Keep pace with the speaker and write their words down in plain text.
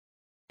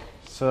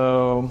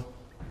So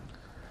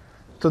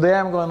today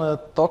I'm going to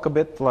talk a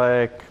bit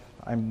like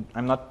I'm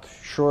not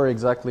sure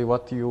exactly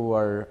what you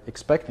are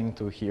expecting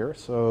to hear.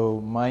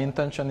 So my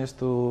intention is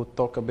to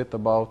talk a bit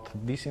about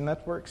DC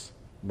networks,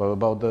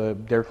 about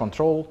their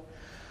control,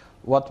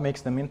 what makes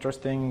them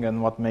interesting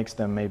and what makes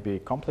them maybe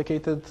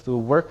complicated to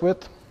work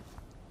with.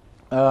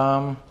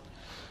 We're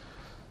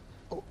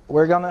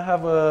going to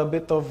have a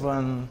bit of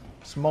a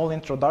small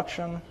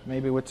introduction,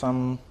 maybe with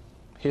some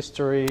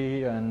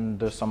history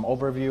and some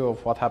overview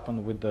of what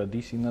happened with the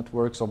DC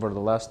networks over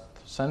the last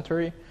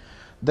century.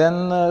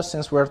 Then,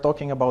 since we're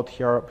talking about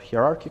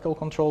hierarchical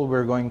control,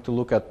 we're going to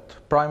look at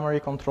primary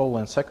control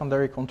and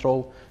secondary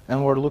control,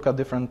 and we'll look at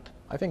different,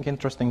 I think,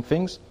 interesting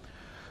things.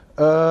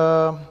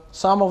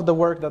 Some of the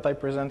work that I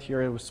present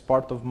here was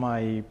part of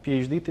my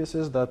PhD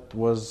thesis that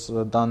was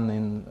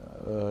done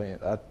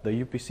at the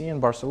UPC in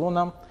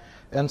Barcelona,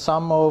 and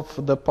some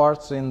of the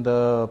parts in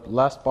the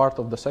last part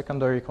of the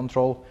secondary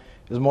control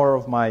is more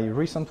of my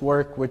recent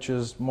work, which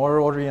is more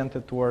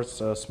oriented towards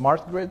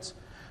smart grids.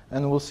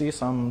 And we'll see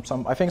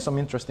I think some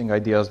interesting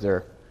ideas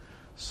there.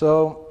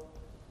 So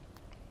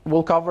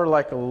we'll cover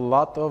like a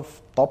lot of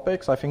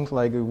topics. I think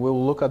like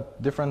we'll look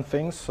at different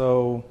things,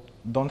 so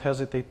don't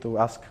hesitate to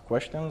ask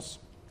questions,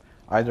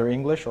 either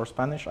English or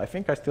Spanish. I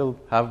think I still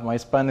have my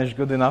Spanish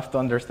good enough to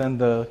understand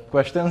the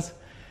questions.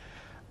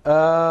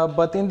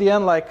 But in the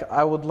end, like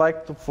I would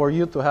like for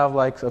you to have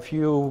like a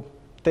few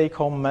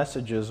take-home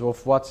messages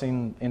of what's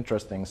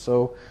interesting.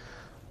 So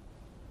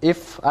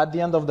if at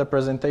the end of the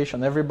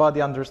presentation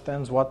everybody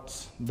understands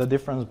what's the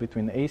difference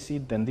between AC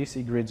and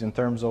DC grids in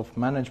terms of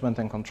management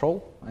and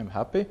control, I'm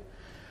happy.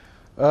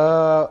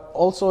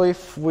 Also,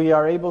 if we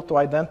are able to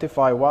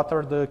identify what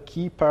are the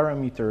key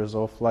parameters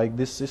of like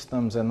these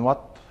systems and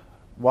what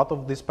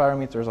of these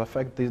parameters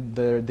affect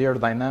their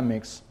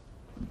dynamics,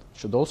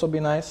 should also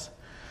be nice.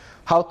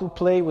 How to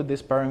play with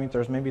these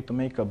parameters maybe to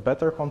make a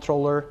better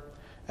controller.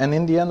 And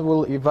in the end,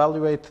 we'll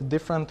evaluate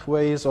different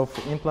ways of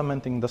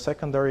implementing the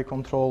secondary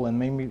control, and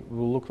maybe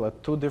we'll look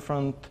at two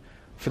different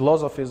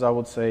philosophies, I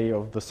would say,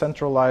 of the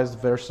centralized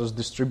versus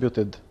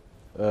distributed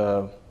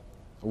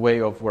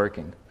way of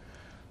working.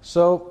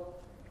 So,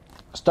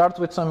 start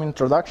with some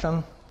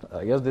introduction.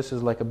 I guess this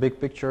is like a big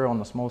picture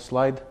on a small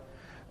slide.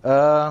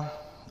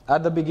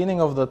 At the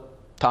beginning of the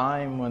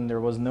time when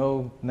there was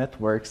no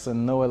networks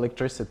and no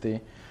electricity,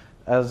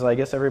 as I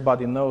guess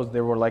everybody knows,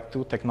 there were like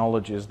two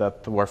technologies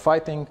that were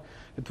fighting.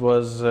 It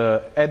was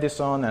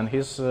Edison and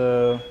his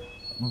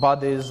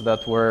buddies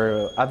that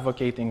were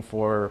advocating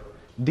for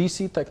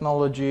DC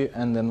technology,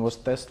 and then was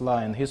Tesla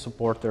and his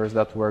supporters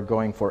that were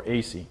going for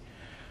AC.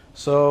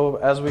 So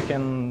as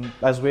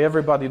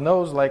everybody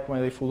knows, like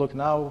if we look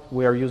now,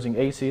 we are using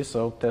AC,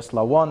 so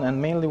Tesla won, and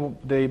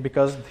mainly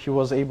because he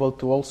was able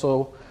to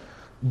also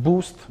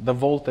boost the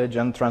voltage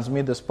and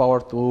transmit this power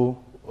to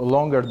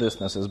longer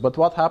distances. But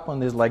what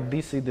happened is like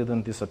DC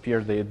didn't disappear,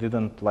 they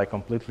didn't like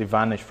completely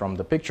vanish from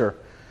the picture.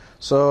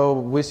 So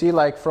we see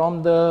like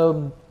from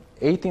the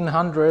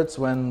 1800s,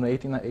 when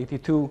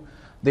 1882,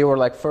 they were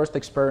like first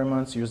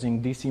experiments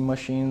using DC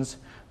machines.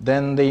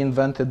 Then they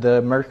invented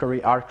the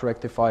mercury arc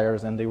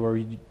rectifiers, and they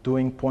were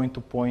doing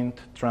point-to-point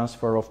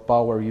transfer of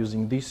power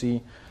using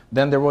DC.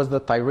 Then there was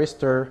the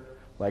thyristor,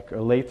 like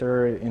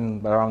later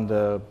in around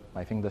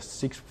I think the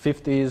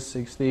 50s,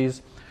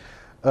 60s.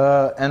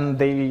 And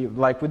they,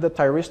 like with the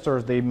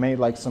thyristors, they made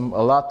like a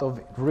lot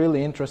of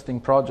really interesting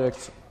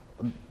projects.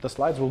 The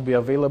slides will be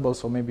available,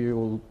 so maybe you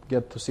will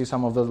get to see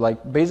some of those.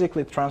 Like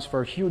basically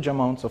transfer huge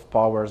amounts of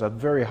powers at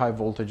very high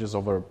voltages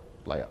over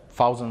like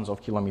thousands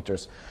of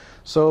kilometers.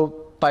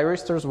 So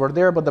thyristors were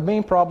there, but the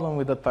main problem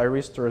with the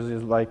thyristors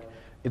is like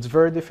it's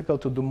very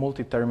difficult to do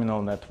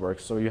multi-terminal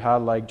networks. So you had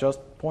like just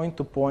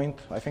point-to-point.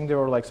 I think there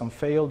were like some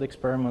failed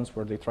experiments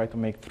where they tried to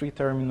make 3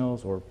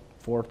 terminals or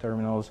 4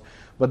 terminals,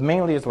 but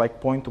mainly it's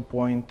like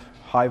point-to-point,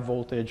 high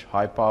voltage,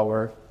 high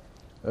power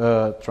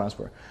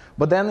transfer.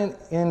 But then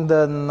in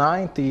the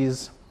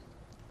 90s,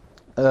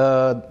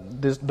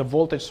 the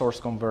voltage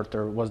source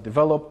converter was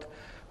developed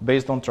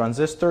based on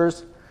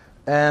transistors,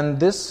 and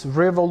this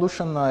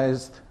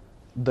revolutionized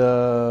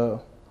the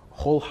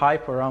whole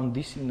hype around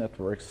DC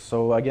networks.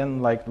 So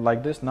again,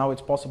 like this, now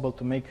it's possible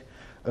to make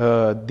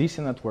DC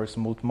networks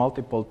with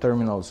multiple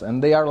terminals,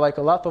 and they are like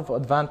a lot of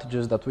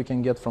advantages that we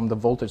can get from the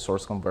voltage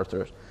source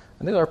converters.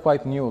 And these are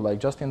quite new, like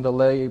just in the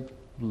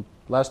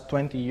last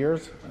 20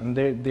 years, and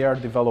they are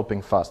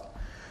developing fast.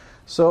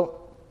 So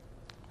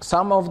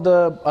some of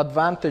the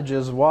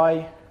advantages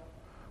why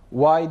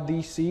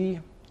DC,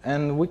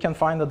 and we can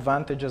find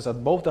advantages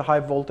at both the high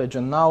voltage,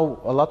 and now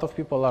a lot of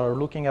people are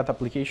looking at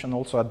application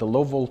also at the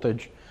low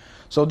voltage.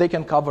 So they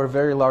can cover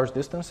very large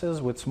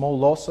distances with small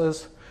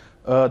losses.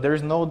 There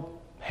is no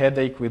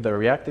headache with the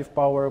reactive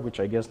power, which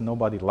I guess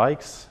nobody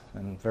likes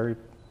and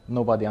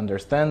nobody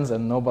understands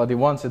and nobody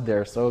wants it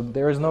there. So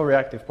there is no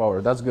reactive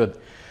power. That's good.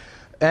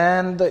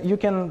 And you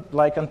can,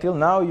 like until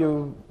now,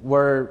 you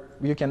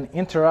can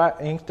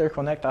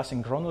interconnect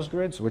asynchronous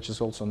grids, which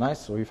is also nice.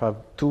 So if you have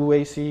 2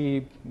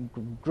 AC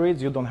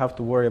grids, you don't have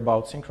to worry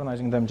about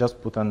synchronizing them,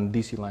 just put a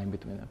DC line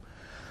between them.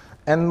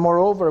 And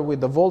moreover, with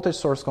the voltage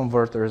source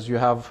converters, you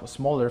have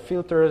smaller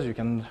filters, you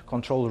can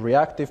control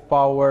reactive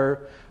power,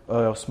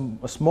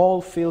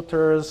 small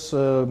filters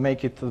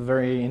make it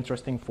very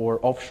interesting for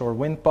offshore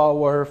wind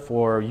power,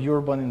 for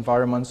urban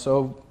environments,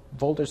 so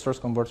voltage source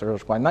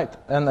converters are quite nice.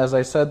 And as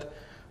I said,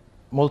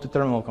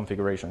 multi-terminal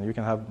configuration, you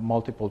can have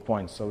multiple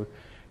points. So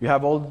you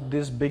have all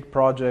these big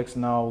projects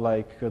now,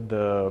 like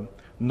the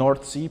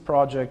North Sea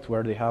project,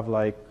 where they have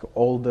like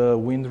all the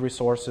wind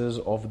resources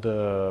of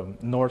the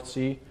North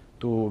Sea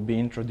to be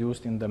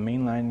introduced in the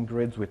mainline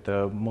grids with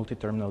a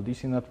multi-terminal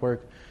DC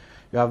network.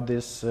 You have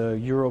this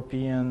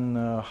European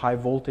high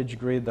voltage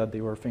grid that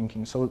they were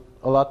thinking. So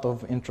a lot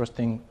of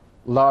interesting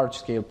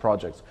large-scale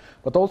projects.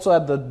 But also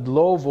at the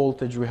low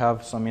voltage, we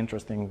have some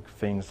interesting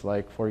things.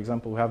 Like, for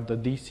example, we have the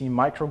DC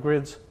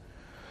microgrids.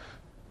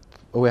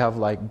 We have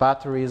like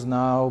batteries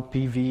now,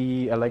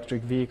 PV,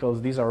 electric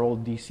vehicles. These are all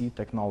DC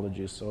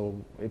technologies, so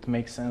it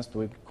makes sense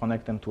to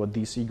connect them to a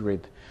DC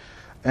grid.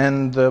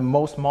 And the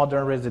most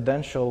modern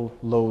residential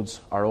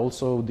loads are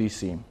also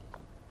DC.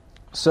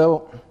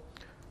 So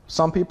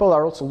some people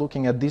are also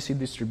looking at DC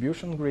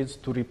distribution grids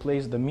to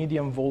replace the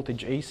medium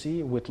voltage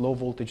AC with low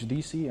voltage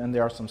DC, and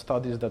there are some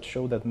studies that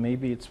show that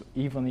maybe it's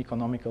even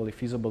economically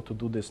feasible to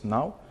do this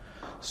now.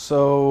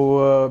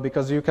 So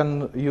because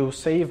you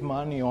save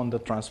money on the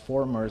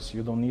transformers,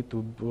 you don't need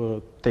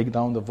to take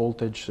down the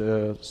voltage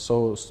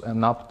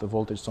and up the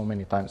voltage so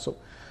many times.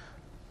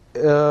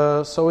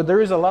 So there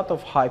is a lot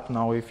of hype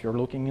now if you're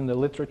looking in the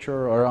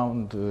literature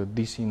around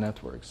DC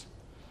networks.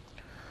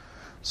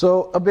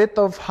 So a bit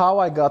of how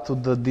I got to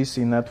the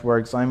DC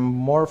networks. I'm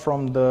more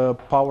from the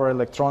power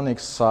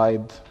electronics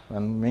side,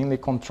 and mainly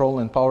control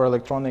and power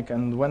electronic.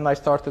 And when I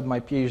started my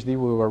PhD, we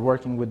were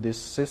working with this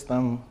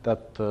system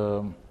that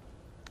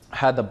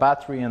had a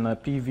battery and a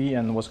PV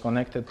and was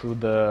connected to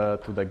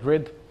the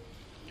grid.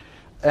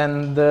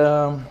 And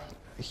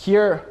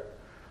here,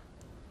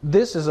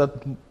 this is a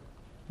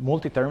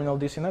multi-terminal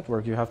DC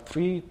network. You have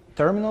 3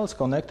 terminals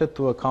connected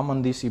to a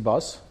common DC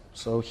bus.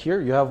 So here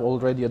you have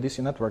already a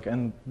DC network.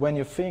 And when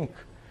you think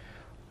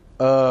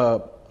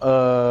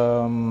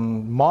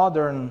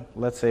modern,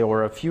 let's say,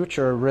 or a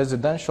future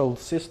residential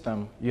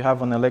system, you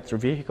have an electric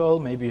vehicle,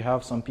 maybe you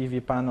have some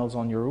PV panels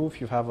on your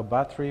roof, you have a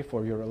battery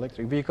for your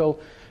electric vehicle,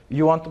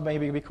 you want to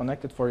maybe be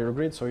connected for your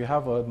grid, so you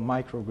have a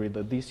microgrid,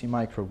 a DC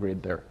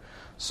microgrid there.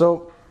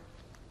 So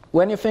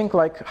when you think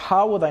like,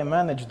 how would I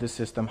manage this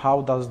system?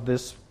 How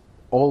does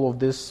all of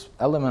these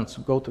elements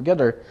go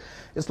together?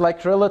 It's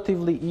like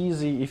relatively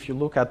easy if you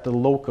look at the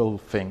local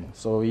thing.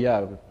 So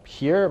yeah,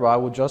 here I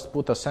would just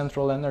put a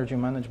central energy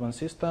management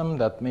system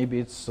that maybe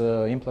it's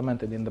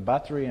implemented in the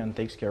battery and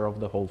takes care of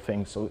the whole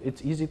thing. So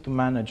it's easy to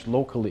manage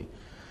locally.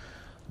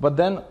 But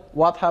then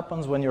what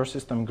happens when your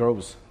system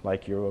grows?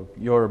 Like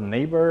your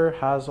neighbor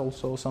has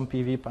also some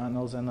PV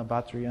panels and a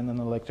battery and an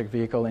electric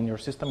vehicle, and your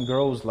system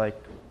grows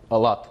like a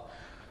lot.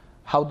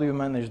 How do you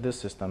manage this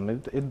system?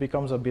 It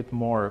becomes a bit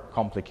more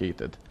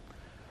complicated.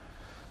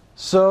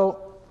 So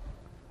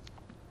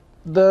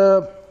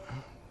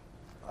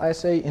I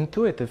say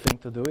intuitive thing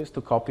to do is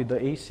to copy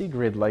the AC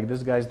grid. Like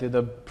these guys did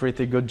a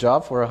pretty good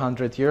job for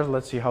 100 years.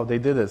 Let's see how they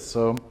did it.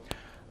 So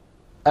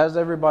as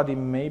everybody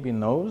maybe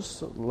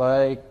knows,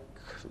 like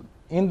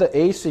in the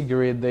AC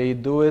grid, they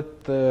do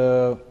it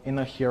in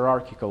a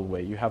hierarchical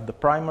way. You have the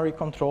primary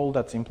control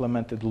that's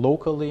implemented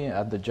locally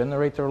at the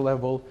generator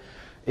level.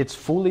 It's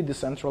fully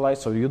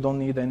decentralized, so you don't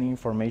need any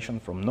information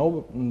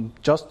from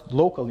just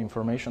local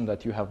information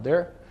that you have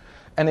there.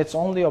 And its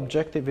only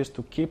objective is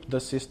to keep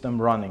the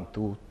system running,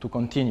 to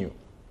continue.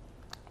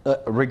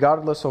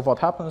 Regardless of what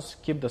happens,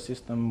 keep the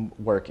system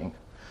working.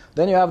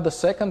 Then you have the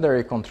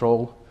secondary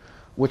control,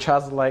 which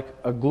has like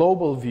a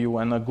global view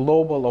and a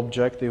global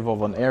objective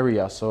of an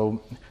area.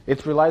 So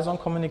it relies on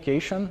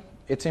communication.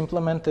 It's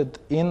implemented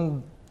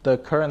in the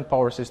current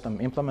power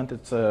system.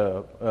 Implemented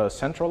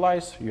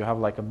centralized. You have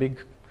like a big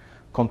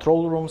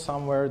control room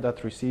somewhere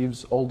that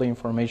receives all the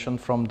information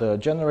from the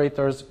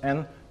generators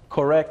and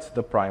corrects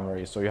the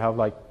primary. So you have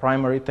like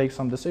primary takes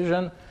some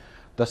decision,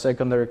 the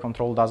secondary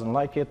control doesn't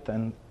like it,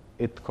 and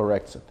it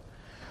corrects it.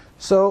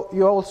 So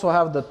you also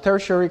have the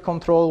tertiary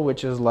control,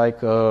 which is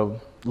like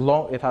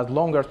it has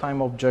longer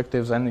time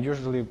objectives, and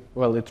usually,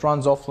 well, it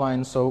runs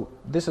offline. So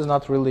this is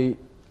not really,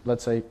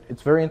 let's say,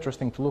 it's very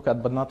interesting to look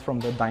at, but not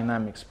from the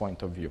dynamics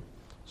point of view.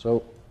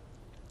 So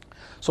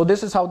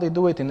this is how they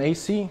do it in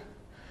AC.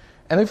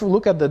 And if you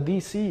look at the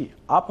DC,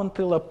 up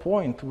until a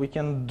point, we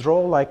can draw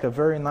like a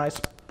very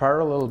nice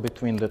parallel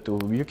between the two.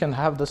 You can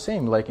have the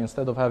same, like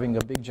instead of having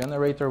a big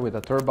generator with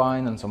a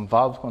turbine and some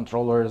valve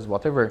controllers,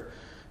 whatever,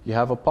 you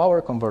have a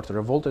power converter,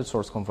 a voltage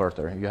source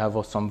converter. You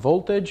have some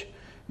voltage,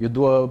 you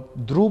do a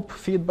droop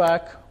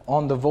feedback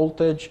on the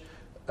voltage,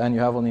 and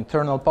you have an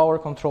internal power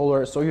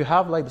controller. So you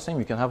have like the same,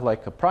 you can have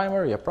like a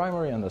primary,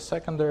 and a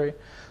secondary.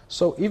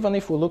 So even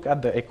if we look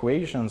at the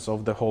equations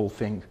of the whole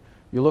thing,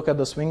 you look at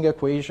the swing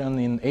equation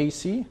in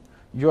AC,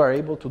 you are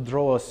able to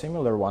draw a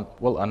similar one,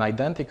 well, an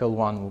identical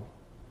one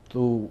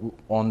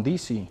on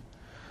DC.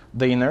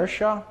 The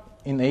inertia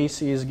in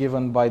AC is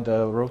given by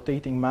the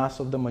rotating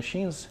mass of the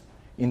machines.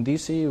 In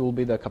DC, it will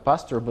be the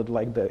capacitor, but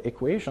like the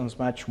equations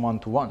match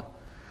 1-to-1.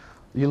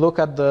 You look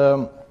at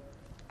the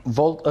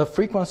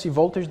frequency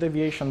voltage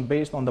deviation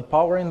based on the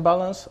power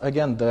imbalance.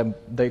 Again,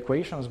 the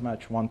equations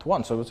match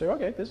 1-to-1. So we say,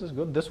 okay, this is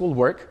good. This will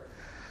work.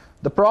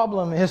 The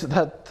problem is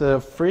that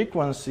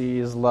frequency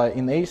is like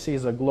in AC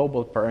is a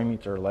global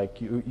parameter. Like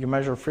you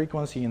measure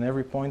frequency in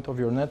every point of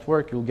your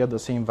network, you'll get the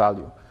same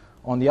value.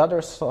 On the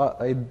other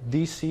side,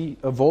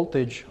 a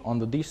voltage on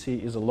the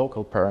DC is a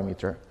local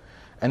parameter.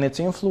 And it's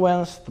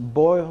influenced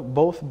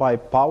both by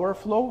power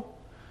flow,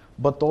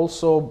 but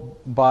also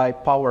by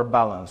power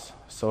balance.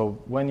 So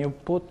when you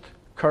put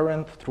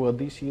current through a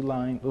DC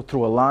line,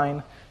 through a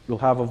line, you'll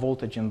have a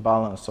voltage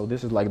imbalance. So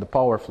this is like the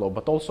power flow.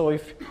 But also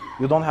if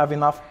you don't have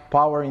enough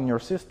power in your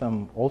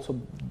system,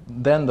 also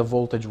then the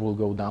voltage will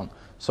go down.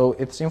 So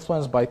it's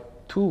influenced by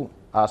two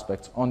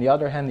aspects. On the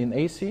other hand, in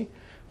AC,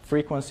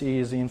 frequency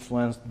is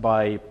influenced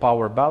by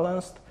power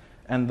balanced,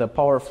 and the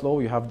power flow,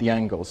 you have the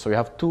angle. So you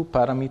have two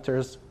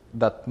parameters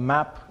that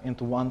map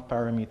into one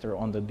parameter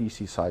on the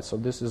DC side. So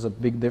this is a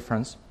big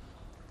difference.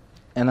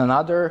 And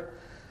another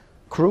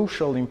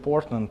crucial,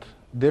 important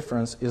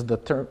difference is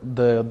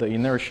the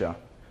inertia.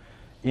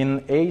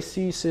 In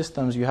AC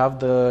systems, you have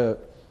the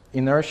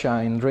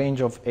inertia in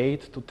range of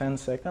 8 to 10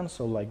 seconds,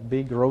 so like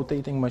big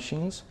rotating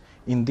machines.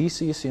 In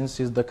DC, since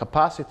it's the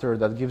capacitor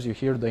that gives you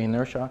here the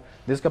inertia,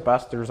 these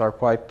capacitors are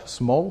quite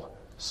small,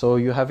 so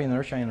you have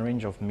inertia in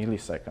range of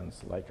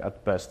milliseconds, like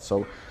at best.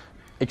 So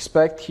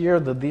expect here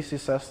the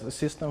DC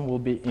system will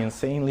be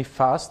insanely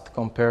fast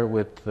compared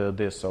with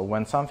this. So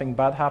when something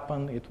bad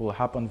happens, it will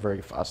happen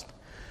very fast.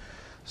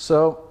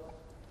 So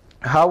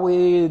how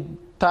we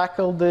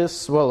tackle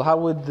this? Well,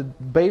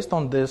 based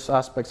on these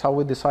aspects, how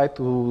we decide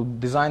to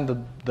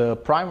design the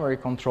primary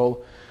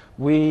control,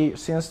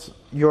 since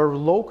your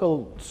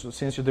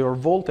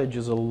voltage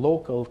is a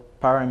local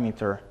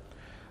parameter,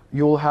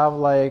 you'll have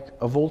like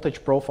a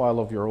voltage profile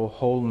of your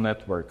whole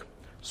network.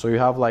 So you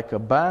have like a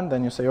band,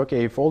 and you say,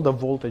 okay, if all the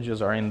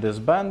voltages are in this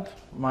band,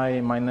 my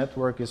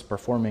network is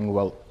performing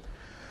well.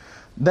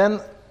 Then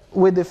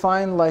we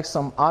define like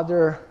some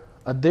other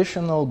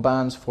additional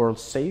bands for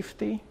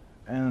safety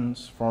and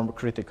for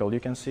critical. You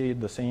can see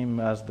the same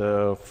as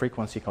the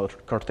frequency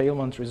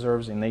curtailment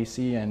reserves in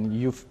AC and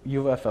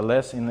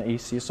UFLS in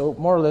AC, so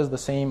more or less the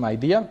same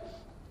idea.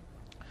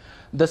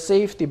 The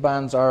safety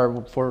bands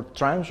are for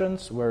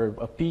transients, where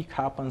a peak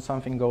happens,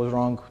 something goes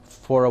wrong.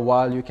 For a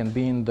while, you can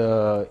be in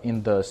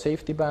the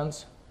safety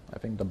bands. I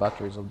think the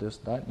batteries of this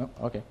died. No?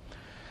 Okay.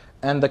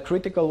 And the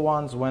critical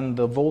ones, when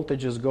the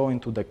voltages go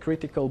into the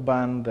critical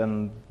band,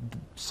 then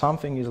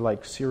something is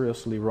like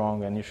seriously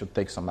wrong and you should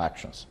take some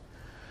actions.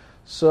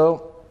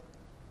 So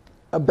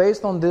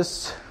based on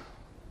this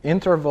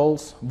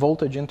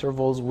voltage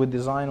intervals, we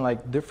design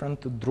like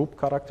different droop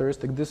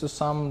characteristics. This is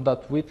some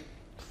that we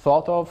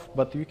thought of,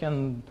 but you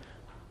can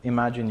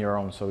imagine your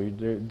own. So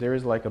there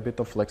is like a bit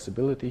of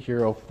flexibility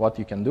here of what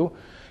you can do.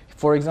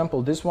 For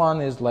example, this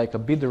one is like a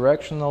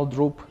bidirectional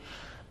droop.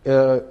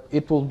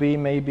 It will be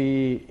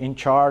maybe in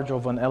charge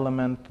of an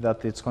element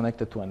that it's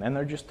connected to an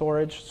energy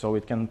storage, so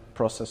it can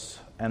process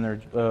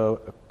energy,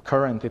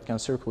 current. It can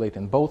circulate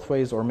in both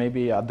ways, or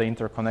maybe at the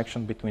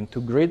interconnection between two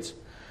grids.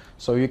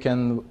 So you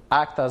can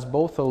act as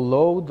both a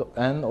load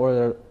and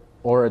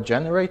or a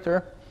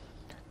generator.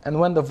 And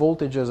when the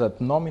voltage is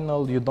at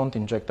nominal, you don't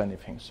inject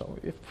anything. So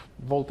if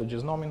voltage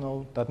is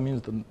nominal, that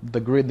means the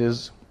grid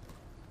is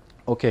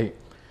okay.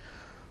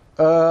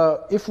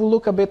 If we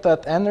look a bit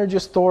at energy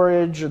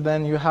storage,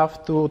 then you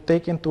have to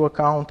take into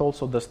account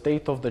also the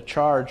state of the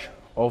charge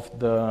of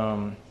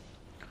the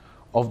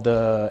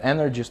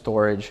energy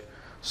storage.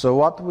 So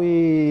what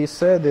we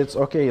said is,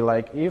 okay,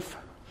 like if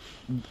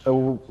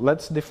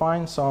let's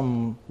define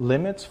some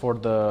limits for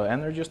the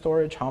energy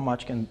storage, how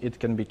much it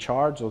can be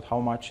charged or how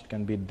much it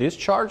can be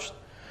discharged.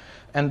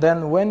 And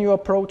then when you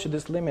approach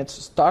these limits,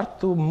 start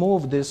to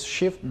move this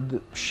shift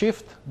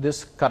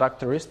this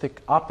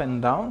characteristic up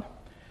and down,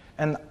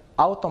 and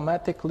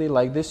automatically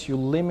like this you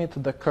limit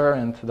the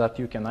current that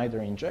you can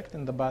either inject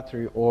in the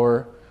battery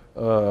or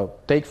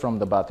take from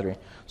the battery.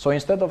 So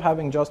instead of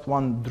having just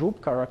one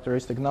droop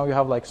characteristic, now you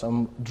have like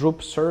some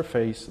droop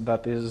surface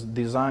that is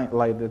designed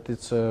like that.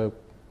 It's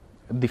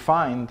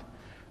defined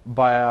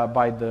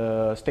by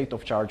the state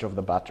of charge of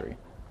the battery.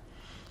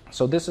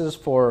 So this is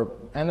for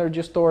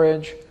energy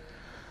storage.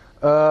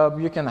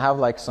 You can have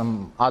like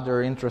some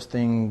other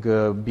interesting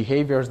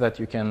behaviors that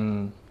you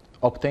can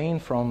obtain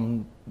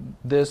from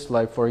this.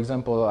 Like for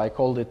example, I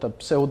called it a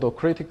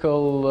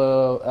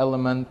pseudo-critical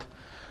element,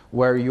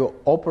 where you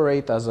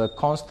operate as a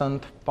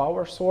constant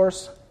power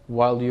source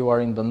while you are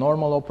in the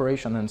normal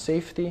operation and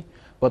safety.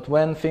 But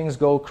when things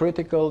go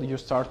critical, you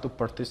start to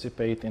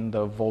participate in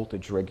the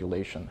voltage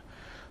regulation.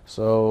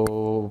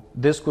 So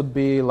this could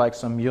be like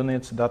some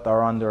units that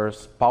are under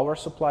power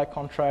supply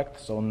contract.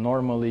 So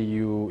normally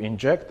you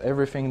inject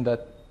everything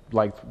that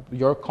like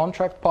your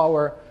contract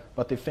power,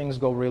 but if things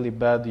go really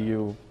bad,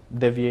 you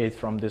deviate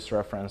from this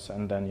reference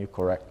and then you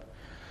correct.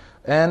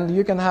 And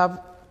you can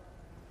have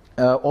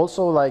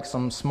also like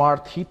some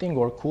smart heating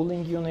or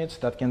cooling units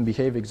that can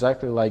behave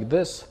exactly like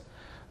this.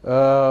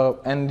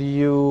 and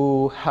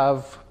you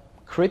have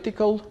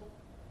critical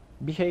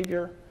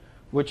behavior,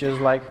 which is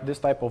like this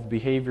type of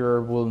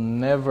behavior will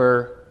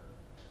never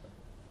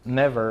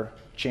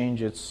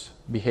change its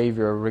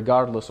behavior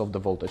regardless of the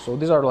voltage. So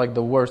these are like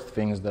the worst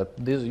things that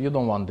you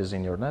don't want this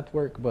in your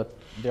network, but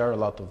there are a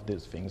lot of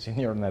these things in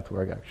your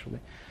network actually.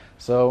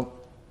 So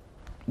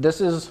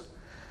this is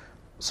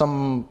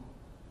some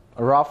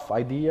rough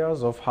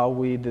ideas of how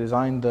we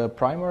design the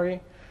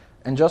primary.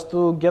 And just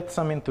to get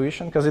some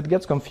intuition, because it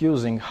gets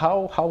confusing,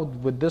 how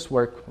would this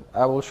work?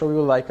 I will show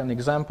you like an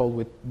example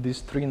with these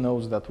 3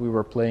 nodes that we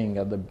were playing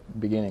at the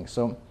beginning.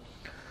 So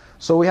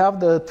we have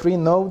the 3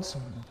 nodes.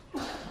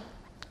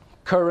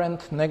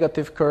 Current,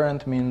 negative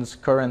current means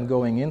current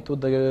going into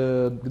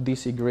the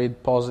DC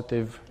grid,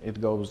 positive, it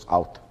goes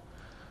out.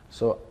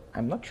 So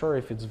I'm not sure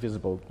if it's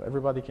visible.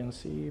 Everybody can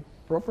see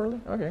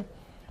properly? Okay.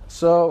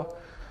 So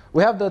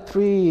we have the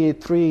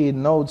three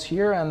nodes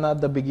here, and at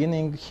the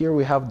beginning here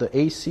we have the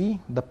AC,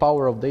 the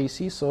power of the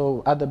AC.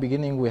 So at the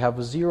beginning we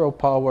have 0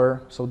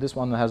 power, so this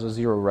one has a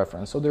 0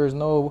 reference. So there is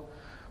no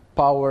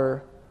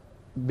power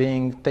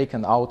being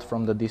taken out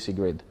from the DC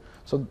grid.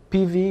 So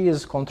PV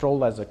is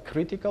controlled as a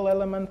critical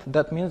element.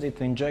 That means it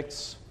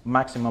injects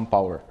maximum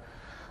power.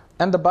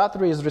 And the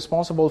battery is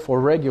responsible for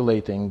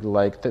regulating.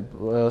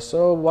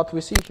 So what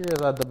we see here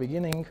is at the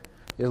beginning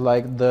is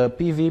like the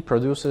PV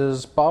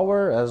produces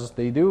power as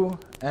they do,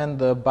 and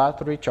the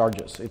battery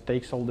charges. It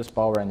takes all this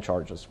power and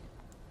charges.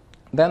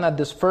 Then at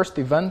this first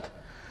event,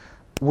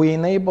 we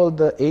enable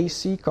the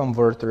AC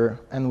converter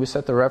and we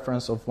set a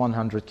reference of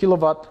 100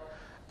 kilowatt.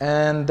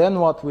 And then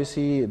what we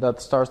see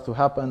that starts to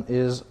happen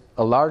is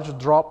a large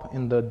drop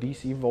in the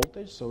DC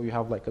voltage. So you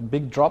have like a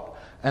big drop,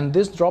 and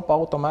this drop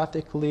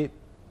automatically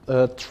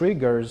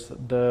triggers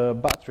the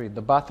battery.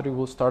 The battery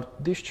will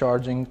start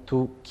discharging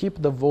to keep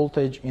the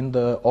voltage in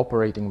the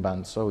operating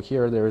band. So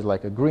here there is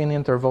like a green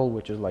interval,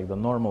 which is like the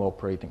normal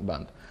operating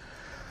band.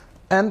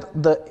 And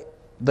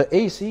the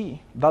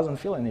AC doesn't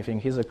feel anything.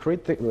 He's a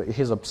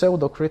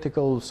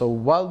pseudo-critical. So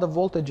while the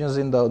voltage is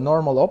in the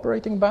normal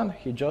operating band,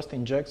 he just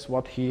injects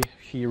what he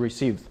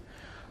received.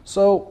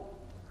 So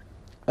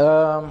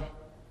the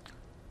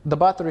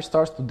battery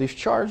starts to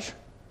discharge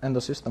and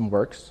the system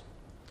works.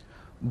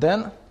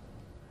 Then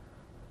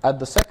at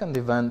the second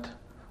event,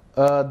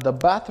 the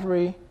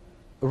battery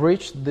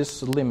reached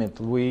this limit.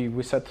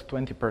 We set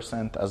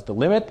 20% as the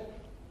limit.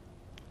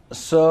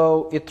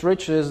 So it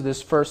reaches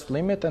this first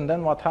limit, and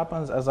then what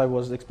happens, as I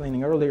was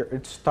explaining earlier,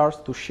 it starts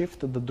to shift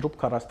the droop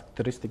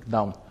characteristic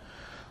down.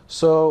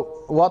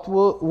 So what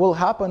will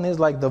happen is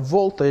like the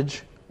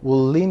voltage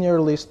will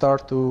linearly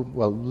start to,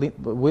 well,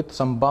 with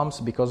some bumps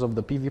because of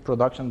the PV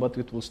production, but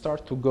it will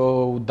start to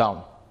go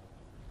down.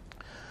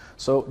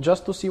 So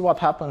just to see what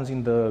happens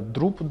in the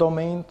droop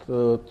domain,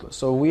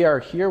 so we are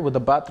here with the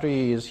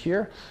battery is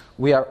here.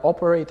 We are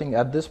operating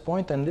at this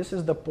point, and this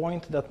is the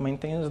point that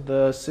maintains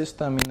the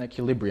system in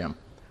equilibrium.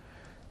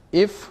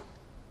 If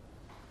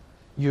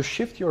you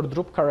shift your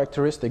droop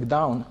characteristic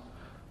down,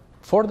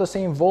 for the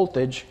same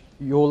voltage,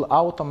 you'll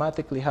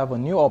automatically have a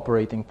new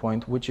operating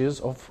point, which is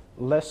of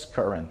less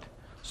current.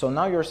 So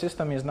now your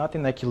system is not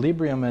in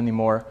equilibrium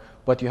anymore,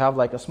 but you have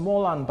like a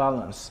small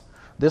unbalance.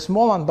 This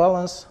small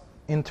unbalance,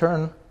 in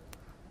turn,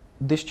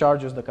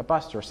 discharges the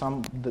capacitor.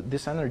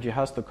 This energy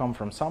has to come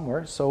from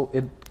somewhere, so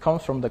it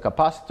comes from the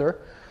capacitor.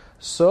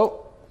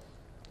 So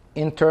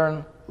in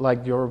turn,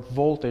 like your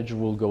voltage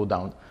will go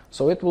down.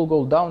 So it will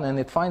go down, and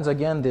it finds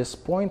again this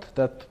point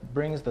that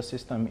brings the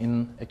system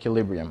in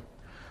equilibrium.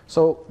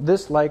 So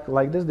this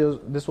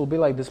this will be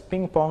like this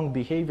ping pong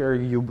behavior.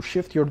 You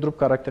shift your droop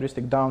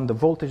characteristic down, the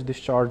voltage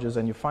discharges,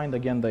 and you find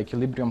again the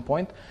equilibrium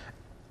point,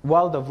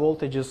 while the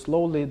voltage is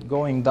slowly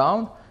going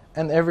down.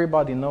 And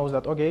everybody knows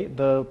that, okay,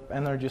 the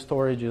energy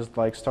storage is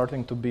like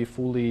starting to be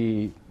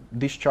fully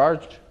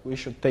discharged. We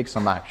should take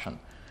some action.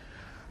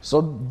 So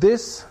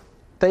this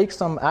take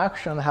some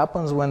action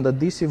happens when the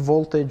DC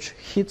voltage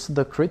hits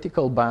the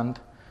critical band,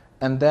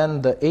 and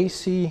then the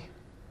AC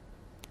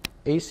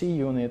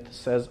unit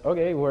says,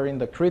 okay, we're in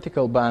the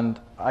critical band.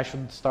 I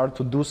should start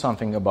to do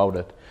something about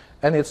it.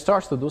 And it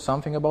starts to do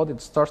something about it.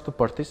 It starts to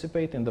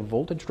participate in the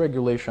voltage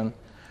regulation,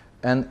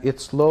 and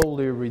it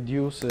slowly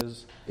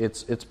reduces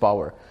its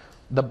power.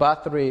 The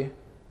battery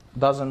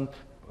doesn't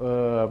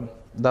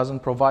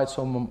provide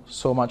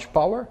so much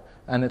power,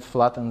 and it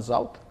flattens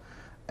out.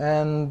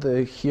 And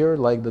here,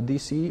 like the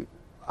DC,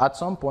 at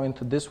some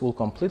point this will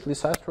completely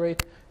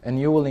saturate, and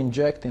you will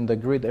inject in the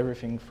grid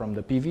everything from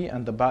the PV,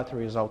 and the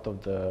battery is out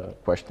of the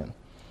question.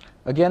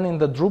 Again, in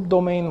the droop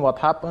domain, what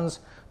happens?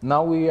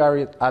 Now we are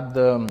at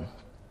the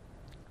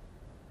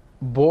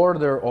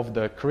border of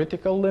the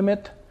critical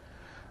limit.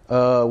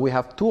 We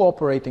have 2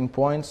 operating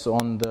points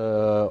on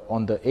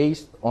the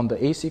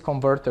AC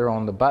converter,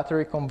 on the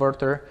battery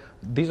converter.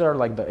 These are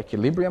like the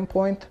equilibrium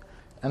point,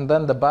 and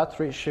then the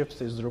battery shifts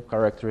its droop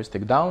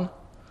characteristic down.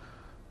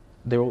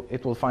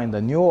 It will find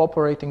a new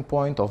operating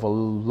point of a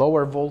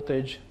lower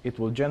voltage. It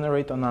will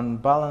generate an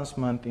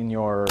unbalancement in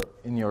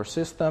your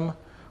system.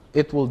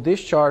 It will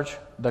discharge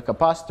the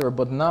capacitor,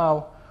 but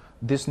now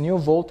this new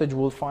voltage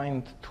will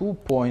find 2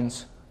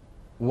 points,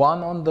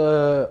 one on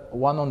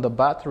the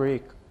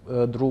battery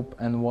droop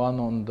and one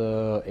on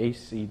the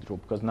AC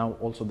droop, because now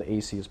also the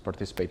AC is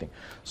participating.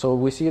 So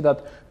we see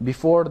that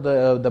before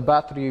the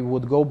battery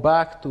would go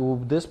back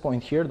to this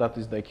point here, that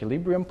is the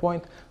equilibrium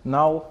point.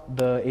 Now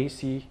the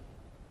AC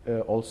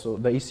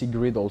the AC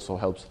grid also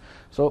helps.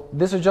 So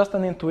this is just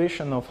an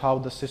intuition of how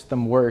the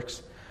system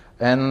works,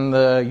 and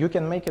you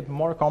can make it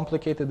more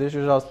complicated. This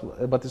is just,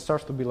 but it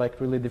starts to be like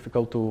really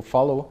difficult to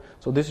follow.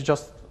 So this is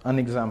just an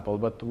example,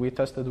 but we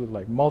tested with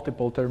like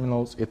multiple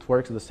terminals. It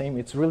works the same.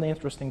 It's really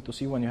interesting to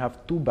see when you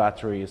have two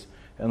batteries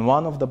and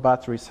one of the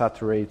batteries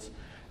saturates,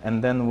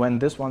 and then when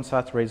this one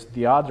saturates,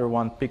 the other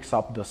one picks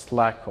up the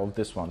slack of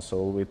this one.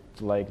 So it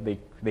like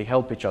they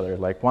help each other.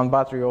 Like one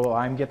battery, oh,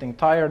 I'm getting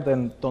tired,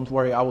 then don't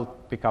worry, I will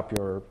pick up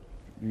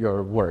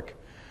your work.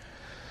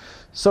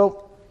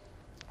 So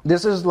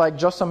this is like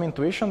just some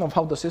intuition of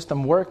how the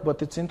system works,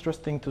 but it's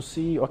interesting to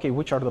see, okay,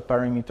 which are the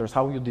parameters,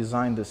 how you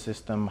design the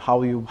system,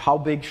 how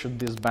big should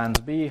these bands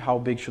be, how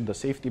big should the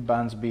safety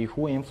bands be,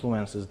 who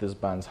influences these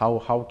bands,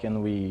 how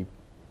can we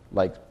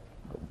like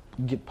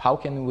how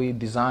can we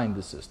design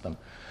the system.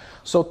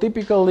 So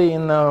typically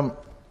in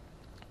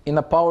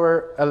a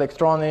power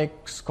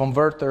electronics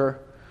converter,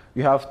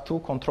 you have two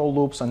control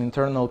loops, an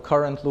internal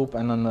current loop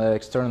and an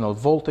external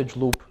voltage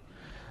loop,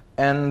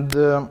 and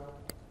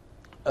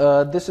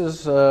this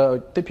is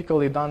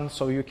typically done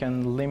so you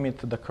can limit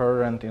the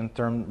current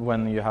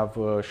when you have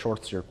a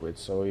short circuit.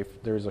 So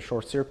if there is a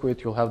short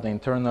circuit, you'll have the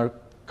internal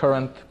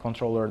current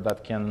controller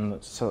that can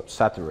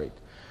saturate.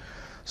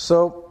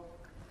 So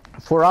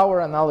for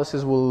our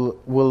analysis,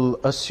 we'll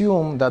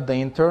assume that the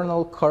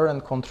internal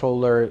current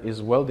controller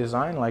is well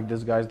designed, like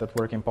these guys that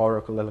work in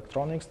power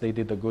electronics. They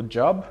did a good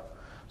job.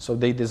 So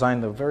they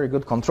designed a very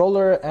good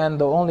controller, and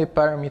the only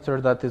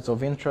parameter that is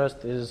of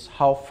interest is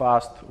how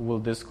fast will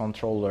this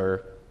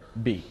controller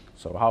be.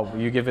 So how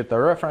you give it a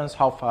reference,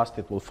 how fast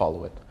it will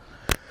follow it.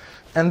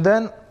 And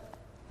then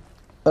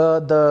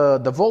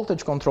the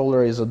voltage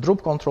controller is a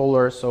droop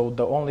controller, so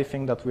the only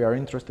thing that we are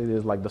interested in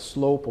is like the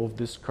slope of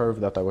this curve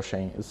that I was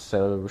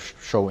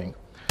showing.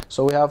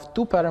 So we have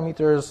two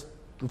parameters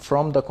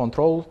from the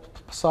control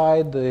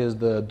side, is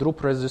the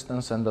droop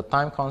resistance and the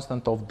time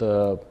constant of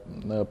the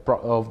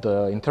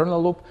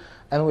internal loop,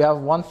 and we have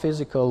one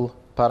physical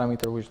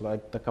parameter, which is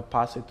like the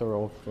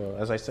capacitor of,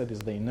 as I said, is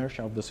the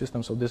inertia of the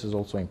system, so this is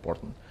also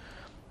important.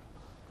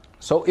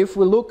 So if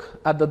we look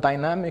at the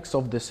dynamics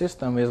of the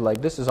system, is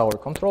like this is our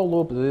control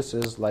loop, this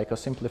is like a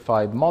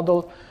simplified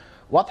model.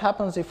 What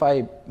happens if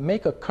I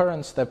make a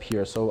current step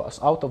here? So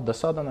out of the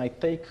sudden I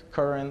take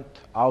current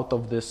out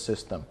of this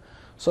system.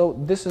 So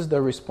this is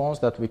the response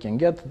that we can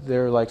get.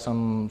 There are like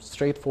some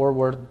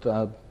straightforward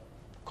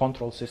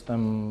control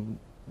system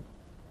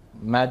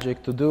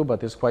magic to do,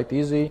 but it's quite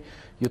easy.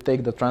 You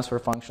take the transfer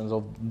functions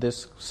of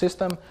this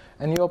system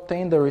and you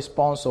obtain the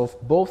response of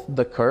both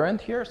the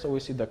current here, so we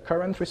see the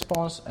current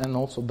response and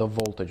also the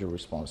voltage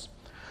response.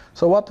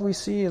 So what we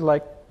see is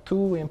like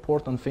two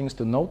important things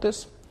to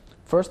notice.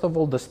 First of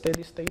all, the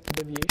steady state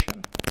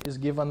deviation is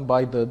given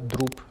by the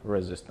droop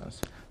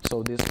resistance.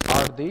 So this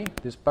RD,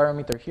 this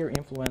parameter here,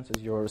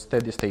 influences your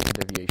steady state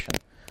deviation.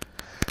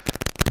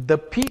 The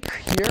peak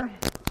here,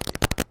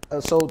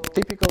 so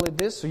typically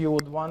this, you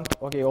would want,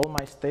 okay, all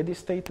my steady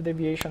state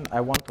deviation, I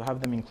want to have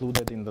them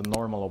included in the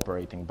normal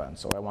operating band.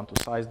 So I want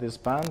to size this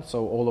band,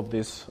 so all of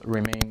this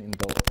remain in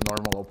the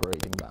normal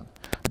operating band.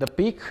 The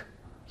peak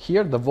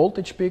here, the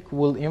voltage peak,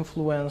 will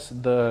influence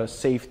the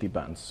safety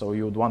bands. So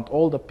you would want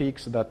all the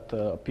peaks that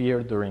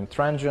appear during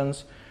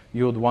transients,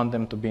 you would want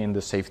them to be in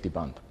the safety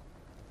band.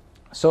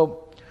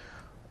 So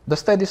the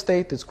steady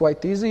state is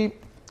quite easy.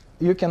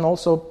 You can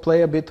also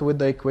play a bit with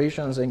the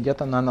equations and get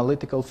an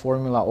analytical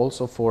formula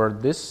also for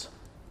this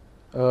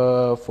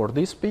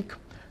peak,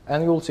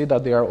 and you will see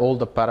that they are all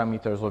the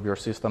parameters of your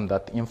system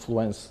that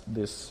influence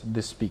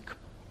this peak.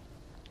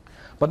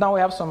 But now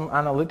we have some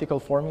analytical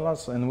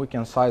formulas and we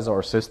can size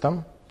our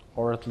system,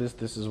 or at least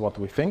this is what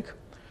we think,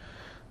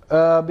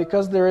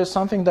 because there is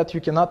something that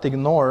you cannot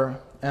ignore,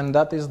 and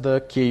that is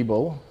the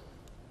cable.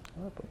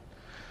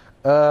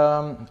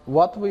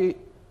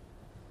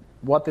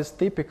 What is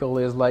typical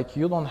is like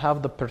you don't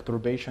have the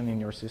perturbation in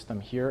your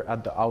system here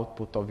at the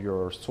output of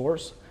your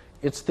source.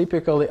 It's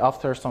typically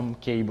after some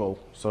cable.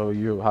 So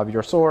you have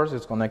your source,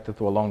 it's connected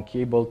to a long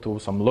cable to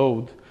some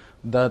load.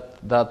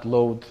 That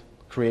load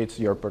creates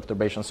your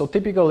perturbation. So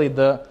typically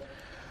the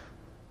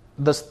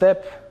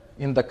step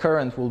in the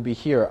current will be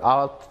here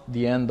at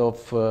the end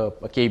of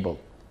a cable.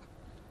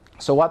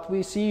 So what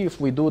we see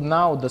if we do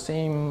now the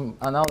same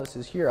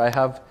analysis here,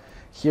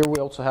 here we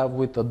also have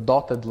with the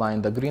dotted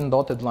line. The green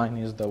dotted line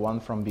is the one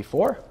from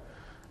before,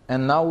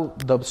 and now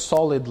the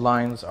solid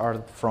lines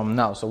are from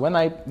now. So when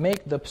I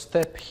make the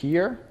step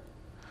here,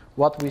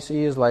 what we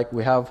see is like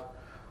we have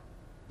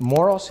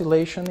more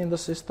oscillation in the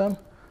system,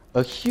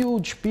 a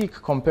huge peak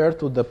compared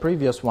to the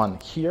previous one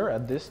here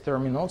at this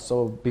terminal.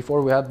 So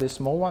before we had this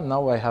small one,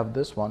 now I have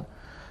this one,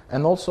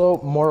 and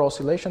also more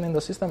oscillation in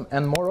the system,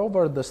 and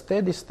moreover the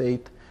steady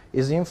state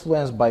is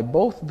influenced by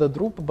both the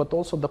droop but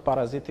also the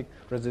parasitic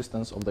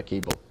resistance of the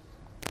cable.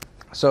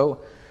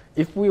 So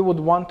if we would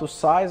want to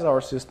size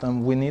our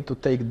system, we need to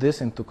take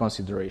this into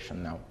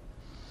consideration now.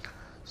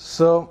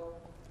 So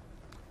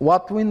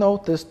what we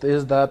noticed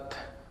is that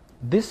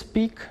this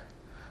peak,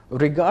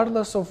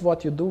 regardless of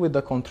what you do with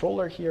the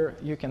controller here,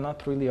 you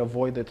cannot really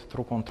avoid it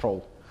through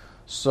control.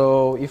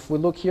 So if we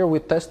look here, we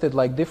tested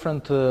like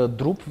different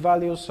droop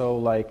values, so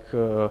like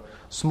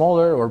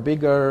smaller or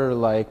bigger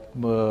like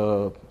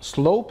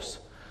slopes,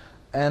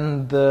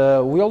 and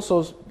we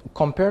also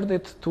compared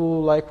it to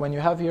like when you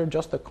have here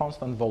just a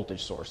constant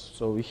voltage source.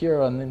 So here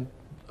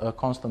a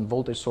constant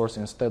voltage source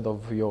instead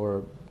of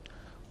your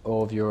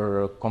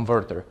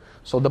converter.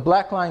 So the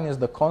black line is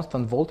the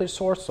constant voltage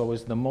source, so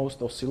it's the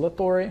most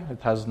oscillatory.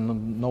 It has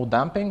no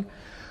damping.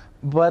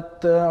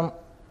 But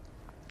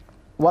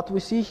what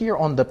we see here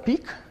on the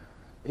peak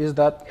is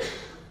that,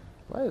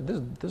 well,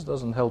 this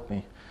doesn't help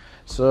me.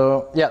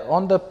 So yeah,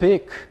 on the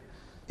peak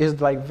is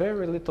like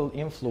very little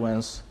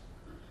influence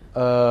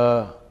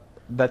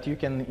that you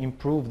can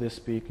improve this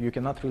peak. You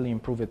cannot really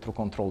improve it through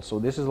control. So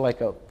this is like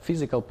a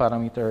physical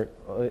parameter,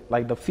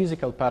 like the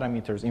physical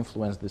parameters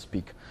influence this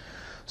peak.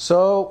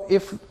 So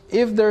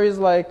if there is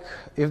like,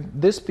 if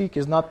this peak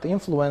is not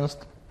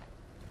influenced,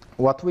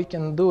 what we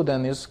can do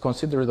then is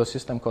consider the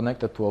system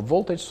connected to a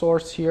voltage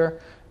source here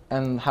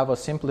and have a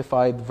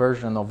simplified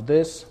version of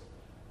this,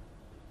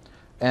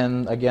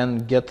 and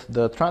again get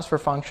the transfer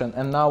function,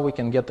 and now we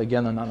can get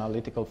again an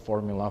analytical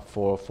formula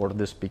for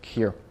this peak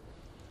here.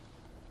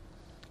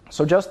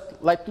 So just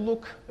like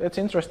look, it's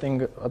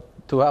interesting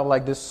to have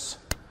like this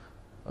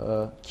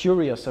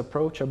curious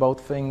approach about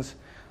things.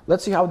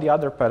 Let's see how the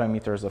other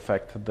parameters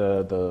affect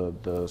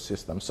the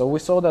system. So we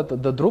saw that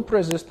the droop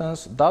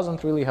resistance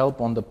doesn't really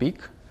help on the peak.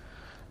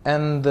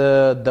 And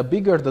the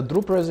bigger the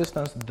droop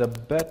resistance, the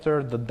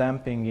better the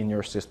damping in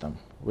your system,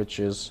 which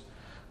is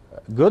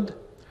good.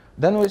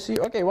 Then we see,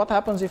 okay, what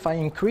happens if I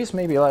increase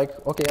maybe like,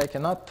 okay, I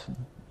cannot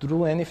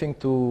do anything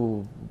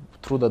through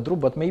the droop,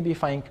 but maybe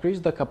if I increase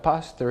the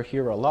capacitor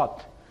here a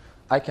lot,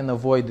 I can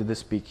avoid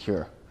this peak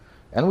here.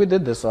 And we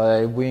did this.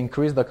 We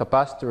increased the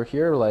capacitor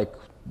here like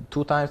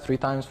 2 times, 3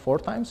 times, 4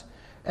 times,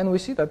 and we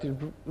see that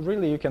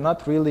you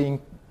cannot really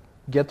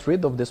get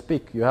rid of this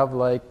peak. You have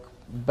like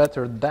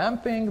better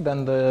damping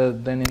than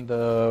in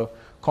the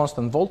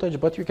constant voltage,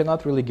 but you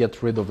cannot really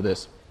get rid of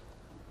this.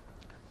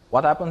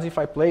 What happens if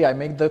I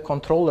make the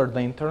controller, the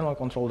internal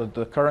controller,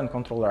 the current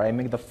controller, I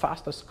make the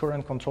fastest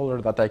current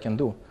controller that I can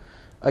do?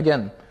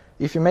 Again,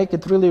 if you make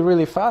it really,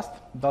 really fast,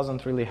 it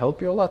doesn't really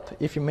help you a lot.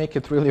 If you make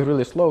it really,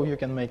 really slow, you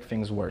can make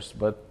things worse.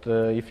 But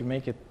if you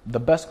make it the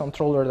best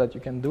controller that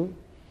you can do,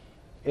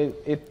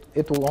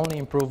 it will only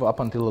improve up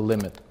until a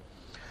limit.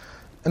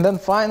 And then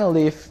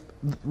finally, if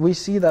we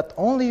see that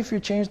only if you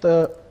change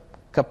the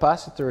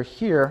capacitor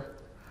here,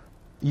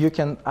 you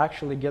can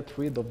actually get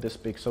rid of this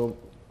peak. So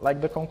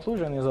like the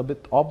conclusion is a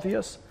bit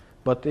obvious,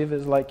 but it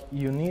is like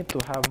you need to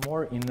have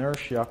more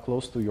inertia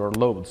close to your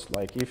loads.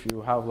 Like if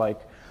you have like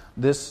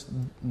this,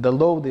 the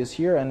load is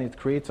here and it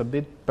creates a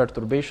bit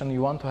perturbation,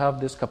 you want to have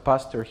this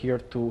capacitor here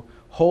to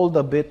hold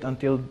a bit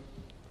until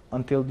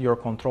your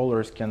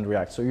controllers can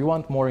react. So you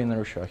want more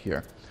inertia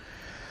here.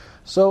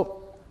 So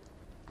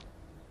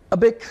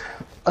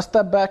a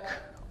step back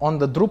on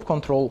the droop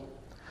control,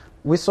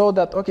 we saw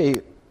that, okay,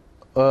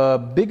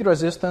 big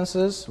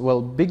resistances,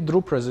 well, big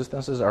droop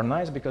resistances are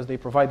nice because they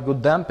provide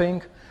good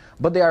damping,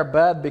 but they are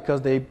bad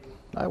because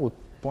I would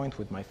point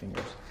with my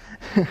fingers.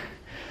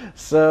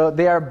 So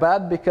they are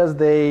bad because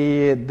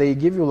they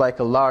give you like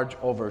a large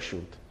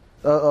overshoot.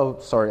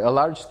 A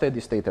large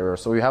steady state error.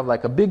 So you have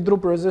like a big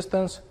droop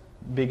resistance,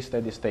 big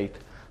steady state.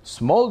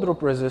 Small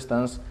droop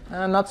resistance,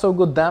 not so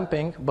good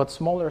damping, but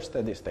smaller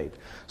steady state.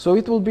 So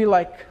it will be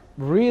like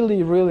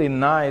really, really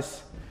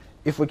nice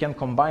if we can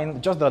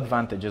combine just the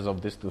advantages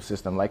of these two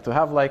systems, like to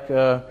have like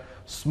a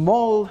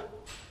small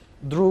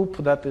droop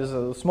that is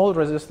a small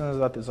resistance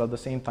that is at the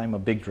same time a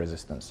big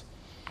resistance.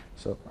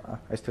 So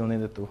I still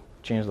needed to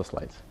change the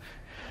slides.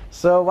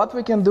 So what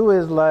we can do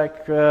is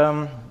like,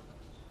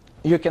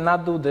 you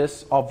cannot do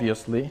this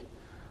obviously,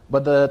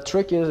 but the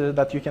trick is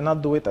that you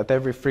cannot do it at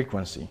every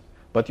frequency.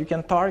 But you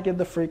can target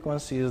the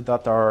frequencies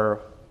that are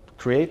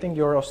creating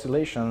your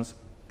oscillations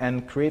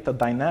and create a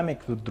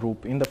dynamic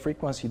droop in the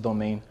frequency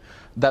domain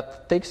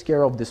that takes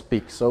care of this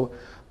peak. So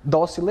the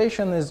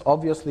oscillation is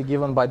obviously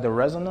given by the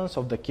resonance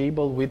of the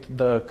cable with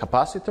the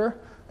capacitor,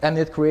 and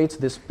it creates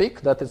this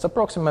peak that is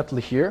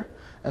approximately here.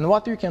 And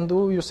what you can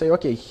do, you say,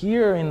 okay,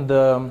 here in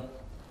the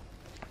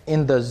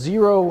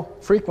zero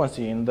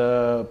frequency, in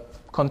the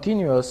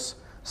continuous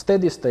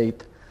steady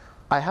state,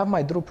 I have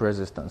my droop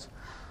resistance.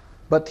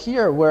 But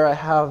here where I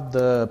have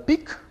the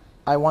peak,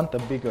 I want a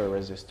bigger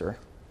resistor.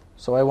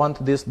 So I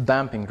want this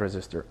damping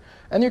resistor.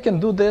 And you can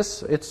do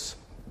this.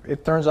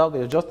 It turns out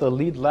it's just a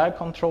lead lag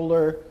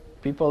controller.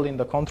 People in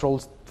the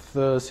control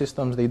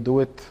systems, they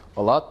do it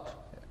a lot.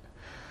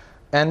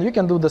 And you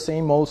can do the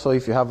same also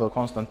if you have a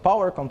constant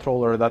power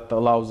controller that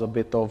allows a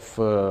bit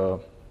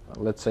of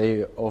let's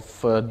say,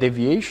 of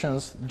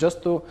deviations,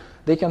 just to,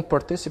 they can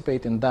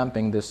participate in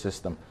damping this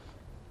system.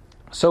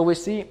 So we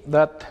see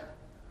that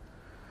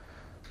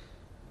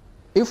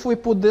if we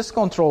put this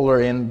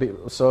controller in,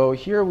 so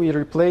here we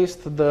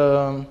replaced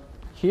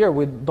here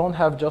we don't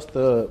have just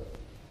a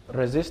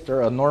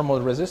resistor, a normal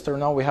resistor,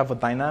 now we have a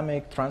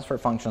dynamic transfer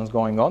functions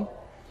going on.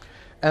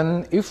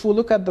 And if we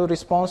look at the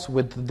response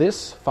with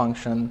this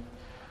function,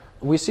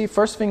 we see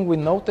first thing we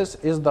notice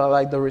is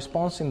the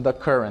response in the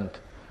current.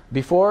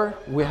 Before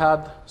we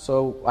had,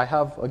 so I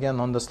have again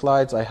on the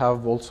slides, I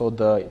have also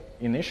the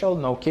initial,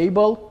 no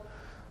cable,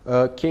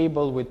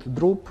 cable with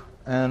droop,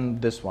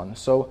 and this one.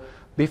 So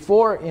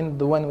before,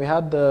 when we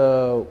had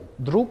the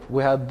droop,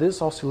 we had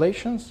these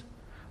oscillations.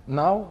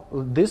 Now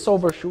this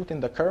overshoot in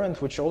the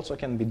current, which also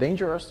can be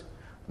dangerous.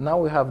 Now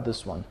we have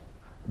this one.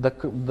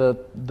 The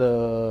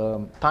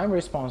time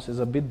response is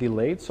a bit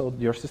delayed, so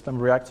your system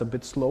reacts a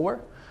bit slower.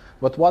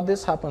 But what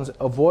this happens,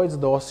 avoids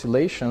the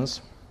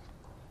oscillations,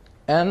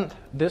 and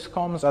this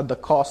comes at the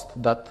cost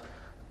that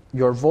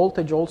your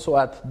voltage also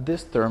at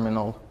this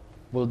terminal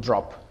will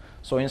drop.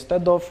 So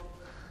instead of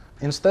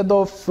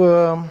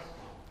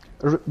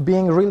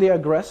being really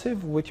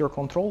aggressive with your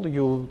control,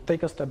 you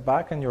take a step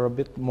back and you're a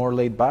bit more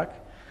laid back,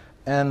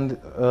 and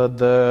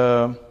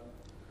the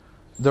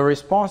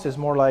response is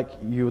more like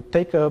you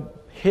take a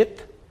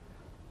hit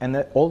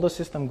and all the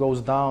system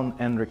goes down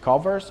and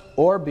recovers,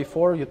 or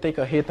before you take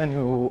a hit and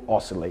you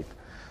oscillate.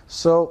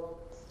 So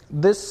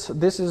this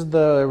is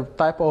the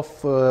type of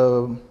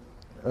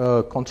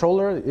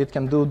controller. It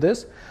can do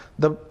this.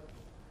 The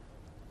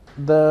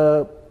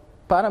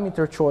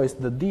parameter choice,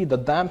 the D, the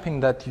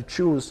damping that you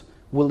choose,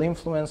 will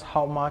influence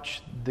how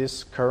much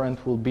this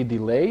current will be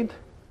delayed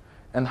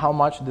and how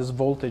much this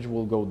voltage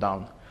will go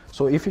down.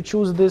 So if you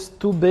choose this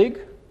too big,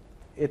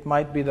 it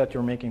might be that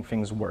you're making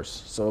things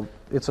worse. So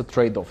it's a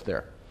trade-off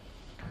there.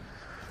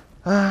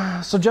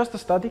 So just a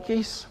study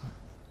case.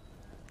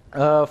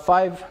 I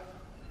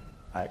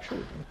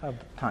actually don't have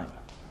the time.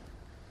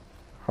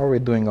 How are we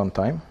doing on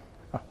time?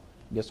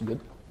 Yes,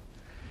 good.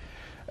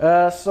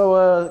 So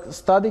a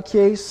study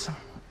case,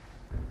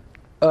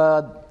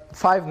 5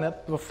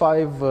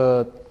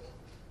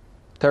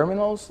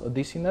 terminals, a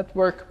DC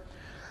network,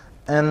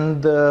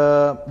 and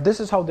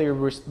this is how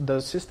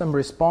the system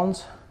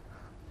responds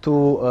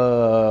to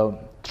a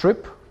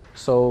trip.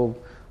 So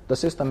the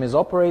system is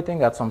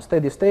operating at some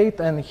steady state,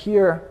 and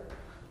here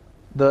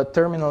the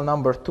terminal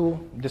number 2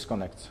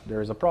 disconnects.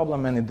 There is a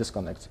problem and it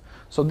disconnects.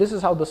 So this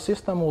is how the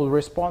system will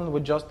respond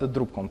with just the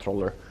droop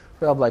controller.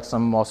 We have like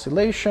some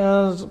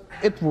oscillations.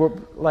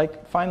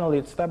 Finally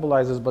it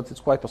stabilizes, but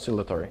it's quite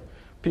oscillatory.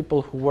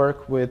 People who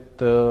work with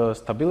the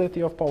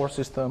stability of power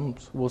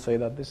systems will say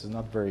that this is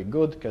not very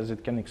good because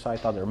it can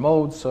excite other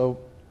modes. So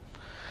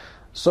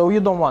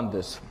you don't want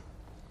this.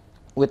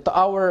 With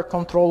our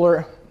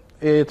controller,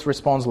 it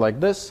responds like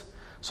this.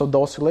 So the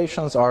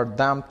oscillations are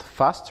damped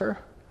faster.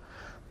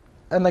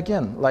 And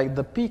again, like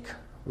the peak,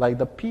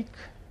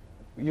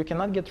 you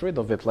cannot get rid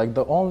of it. Like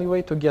the only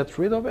way to get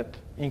rid of it,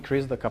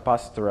 increase the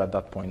capacitor at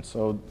that point.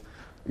 So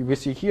we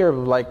see here,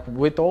 like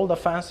with all the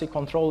fancy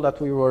control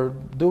that we were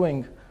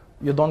doing,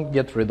 you don't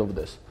get rid of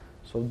this.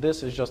 So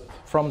this is just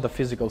from the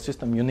physical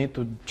system. You need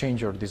to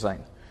change your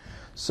design.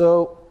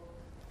 So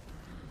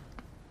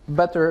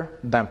better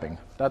damping,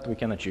 that we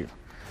can achieve.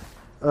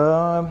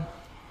 I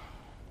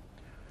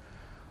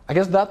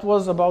guess that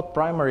was about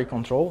primary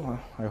control.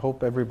 I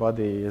hope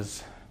everybody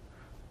is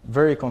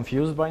very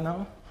confused by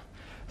now.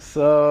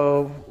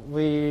 So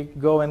we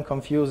go and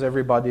confuse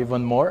everybody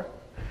even more.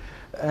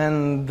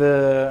 And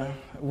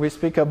we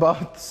speak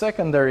about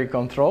secondary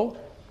control.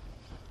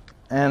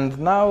 And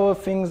now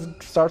things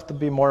start to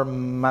be more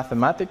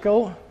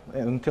mathematical.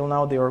 Until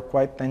now they were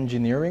quite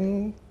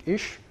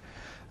engineering-ish.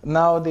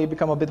 Now they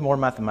become a bit more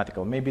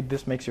mathematical. Maybe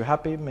this makes you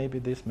happy, maybe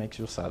this makes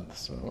you sad.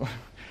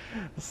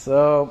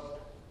 So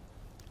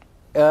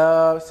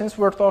since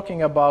we're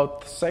talking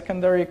about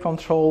secondary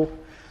control,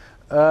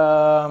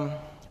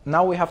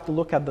 now we have to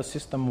look at the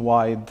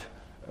system-wide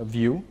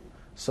view.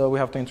 So we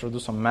have to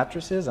introduce some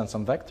matrices and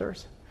some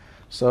vectors.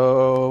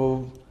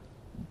 So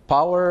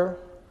power,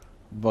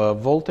 the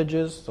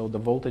voltages, so the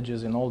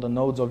voltages in all the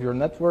nodes of your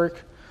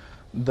network,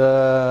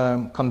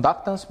 the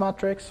conductance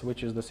matrix,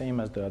 which is the same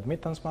as the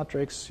admittance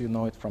matrix, you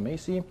know it from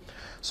AC.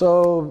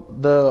 So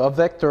a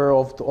vector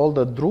of all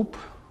the droop,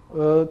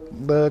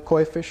 the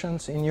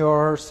coefficients in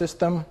your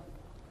system.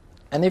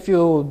 And if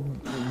you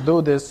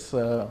do this,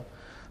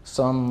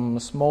 some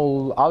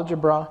small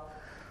algebra,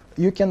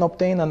 you can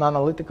obtain an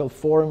analytical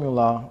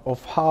formula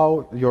of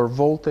how your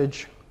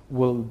voltage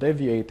will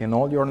deviate in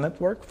all your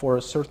network for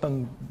a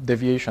certain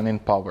deviation in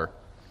power.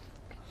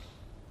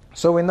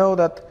 So we know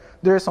that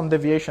there is some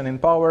deviation in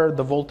power.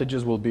 The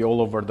voltages will be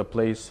all over the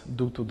place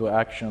due to the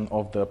action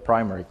of the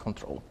primary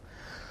control.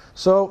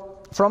 So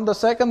from the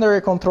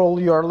secondary control,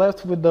 you are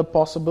left with the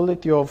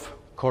possibility of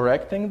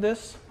correcting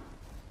this.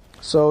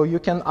 So you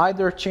can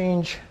either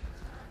change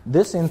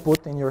this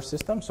input in your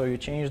system, so you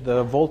change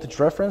the voltage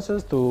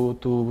references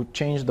to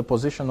change the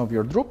position of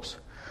your droops,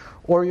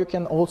 or you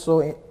can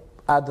also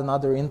add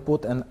another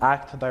input and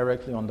act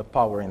directly on the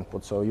power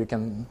input. So you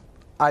can,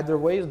 either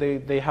ways,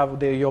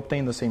 you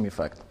obtain the same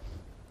effect,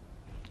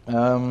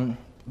 the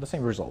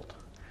same result.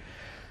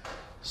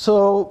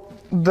 So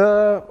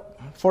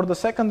for the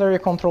secondary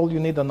control, you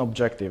need an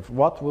objective.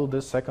 What will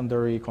this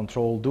secondary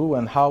control do,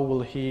 and how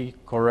will he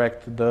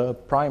correct the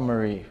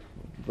primary?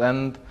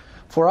 And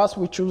for us,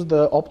 we choose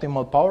the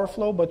optimal power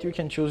flow, but you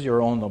can choose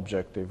your own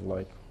objective,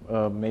 like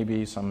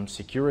maybe some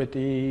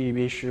security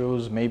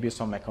issues, maybe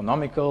some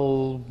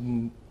economical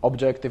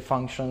objective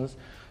functions.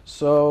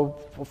 So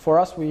for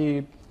us,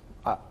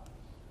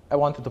 I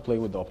wanted to play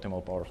with the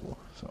optimal power flow.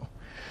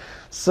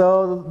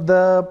 So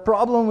the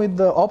problem with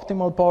the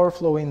optimal power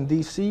flow in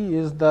DC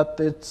is that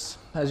it's,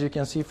 as you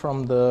can see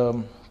from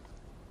the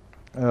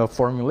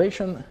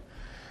formulation,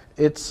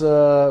 it's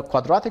a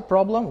quadratic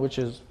problem, which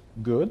is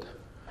good.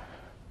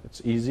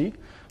 It's easy.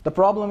 The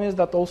problem is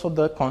that also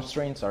the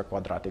constraints are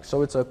quadratic.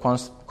 So it's a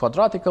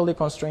quadratically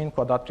constrained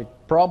quadratic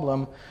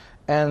problem.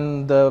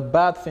 And the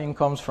bad thing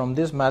comes from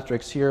this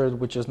matrix here,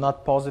 which is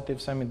not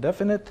positive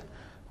semi-definite,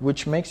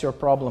 which makes your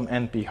problem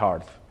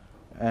NP-hard.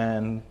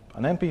 And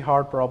an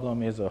NP-hard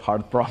problem is a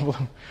hard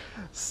problem.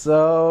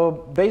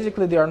 So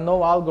basically, there are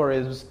no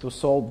algorithms to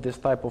solve this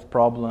type of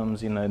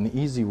problems in an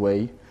easy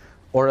way,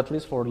 or at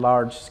least for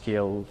large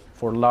scale,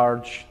 for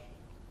large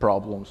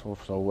problems,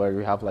 so where you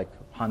have like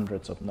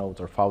hundreds of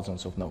nodes or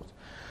thousands of nodes.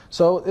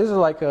 So this is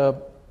like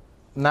a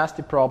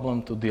nasty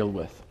problem to deal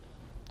with.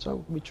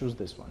 So we choose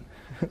this one.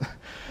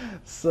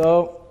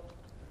 So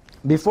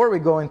before we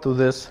go into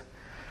this,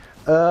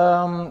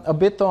 a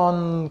bit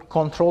on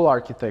control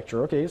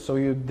architecture. Okay, so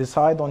you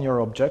decide on your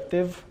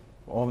objective,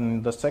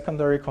 on the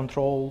secondary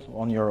control,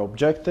 on your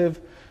objective.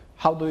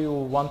 How do you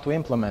want to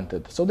implement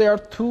it? So there are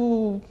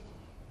two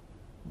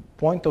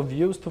point of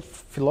views, two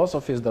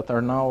philosophies that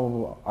are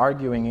now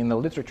arguing in the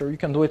literature. You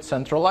can do it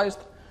centralized.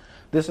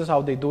 This is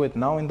how they do it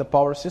now in the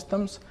power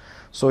systems.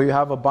 So you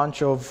have a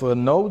bunch of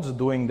nodes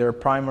doing their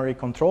primary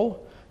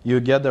control. You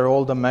gather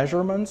all the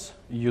measurements,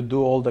 you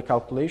do all the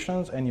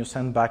calculations, and you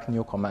send back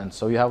new commands.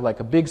 So you have like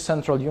a big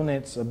central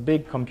unit, a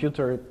big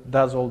computer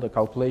does all the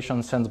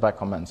calculations, sends back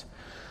commands.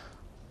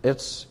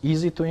 It's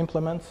easy to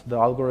implement. The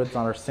algorithms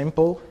are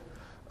simple.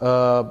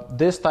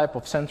 This type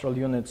of central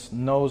units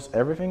knows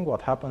everything,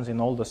 what happens in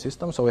all the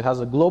systems. So it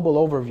has a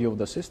global overview of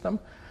the system.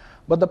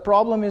 But the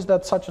problem is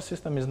that such a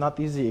system is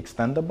not easily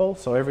extendable.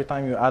 So every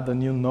time you add a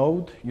new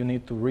node, you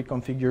need to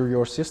reconfigure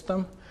your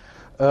system.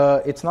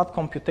 It's not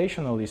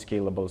computationally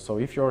scalable. So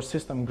if your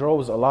system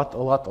grows a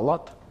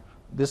lot,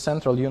 this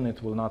central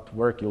unit will not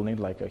work. You'll need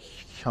like a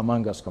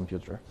humongous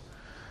computer.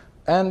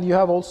 And you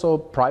have also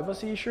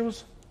privacy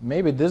issues.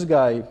 Maybe this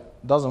guy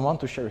doesn't want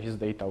to share his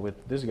data with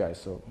this guy,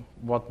 so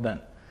what then?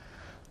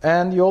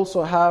 And you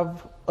also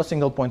have a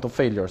single point of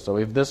failure. So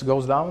if this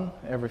goes down,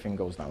 everything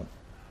goes down.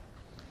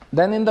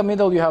 Then in the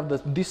middle, you have the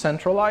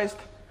decentralized.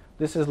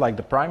 This is like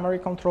the primary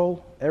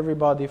control.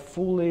 Everybody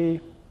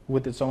fully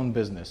with its own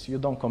business. You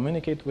don't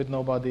communicate with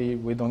nobody.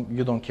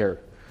 You don't care.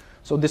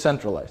 So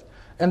decentralized.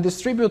 And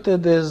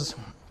distributed is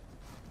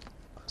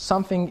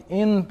something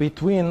in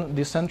between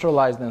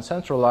decentralized and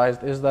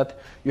centralized, is that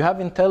you have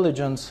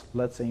intelligence,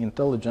 let's say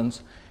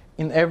intelligence,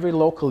 in every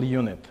local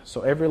unit.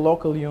 So every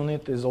local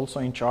unit is also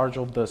in charge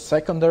of the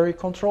secondary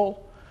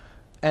control,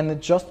 and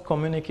it just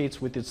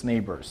communicates with its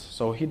neighbors.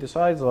 So he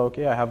decides,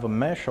 okay, I have a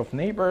mesh of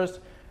neighbors,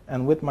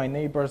 and with my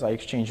neighbors I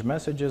exchange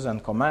messages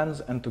and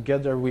commands, and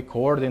together we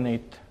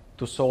coordinate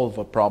to solve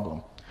a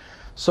problem.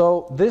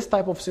 So this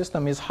type of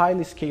system is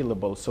highly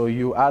scalable. So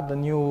you add a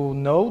new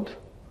node,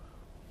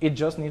 it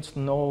just needs to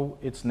know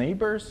its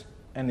neighbors,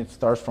 and it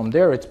starts from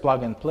there. It's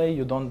plug and play.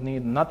 You don't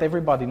need, not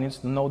everybody needs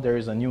to know there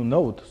is a new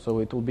node, so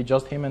it will be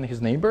just him and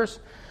his neighbors.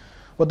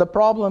 But the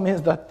problem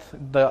is that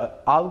the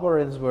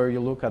algorithms, where you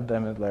look at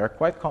them, they are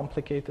quite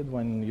complicated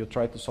when you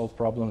try to solve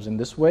problems in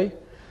this way,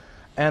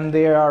 and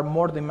they are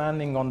more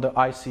demanding on the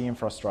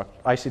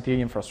ICT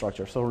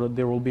infrastructure. So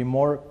there will be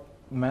more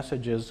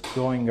messages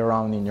going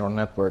around in your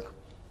network,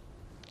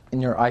 in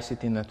your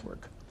ICT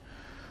network.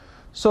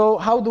 So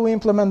how do we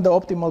implement the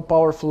optimal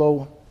power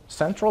flow?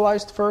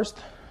 Centralized first,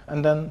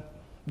 and then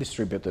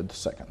distributed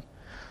second.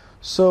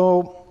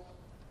 So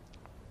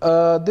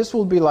this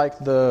will be like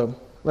the,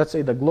 let's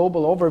say, the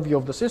global overview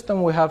of the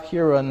system. We have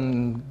here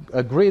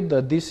a grid,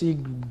 a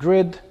DC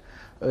grid.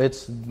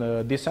 It's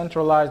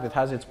decentralized. It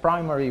has its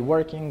primary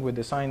working. We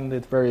designed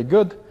it very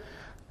good.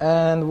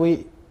 And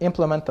we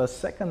implement a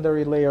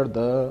secondary layer,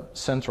 the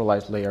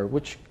centralized layer,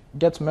 which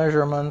gets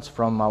measurements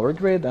from our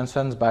grid and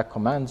sends back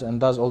commands and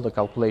does all the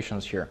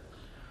calculations here.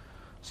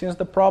 Since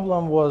the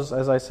problem was,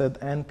 as I said,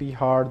 NP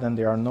hard and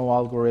there are no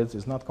algorithms,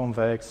 it's not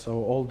convex, so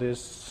all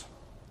these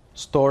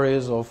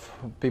stories of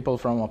people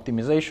from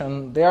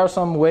optimization, there are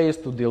some ways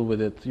to deal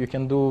with it. You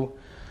can do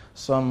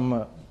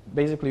some,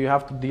 basically you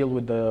have to deal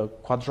with the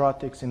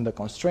quadratics in the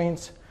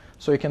constraints.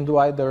 So you can do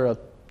either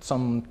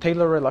some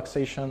Taylor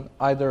relaxation,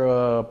 either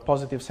a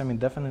positive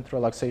semi-definite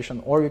relaxation,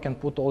 or you can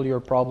put all your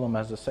problem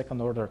as a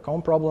second order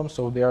cone problem.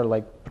 So there are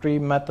like 3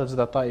 methods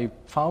that I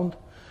found.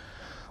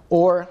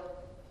 Or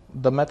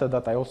the method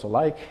that I also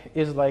like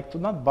is like to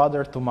not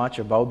bother too much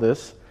about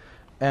this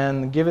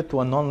and give it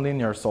to a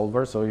nonlinear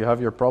solver. So you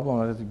have your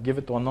problem, give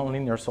it to a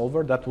nonlinear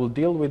solver that will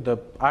deal with the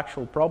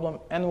actual problem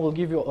and will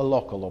give you a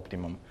local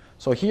optimum.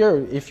 So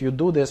here, if you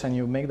do this and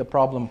you make the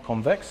problem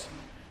convex,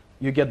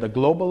 you get the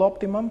global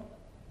optimum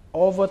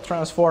of a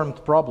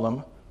transformed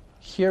problem.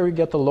 Here you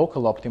get a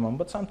local optimum,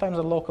 but sometimes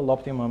a local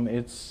optimum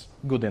is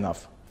good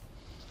enough.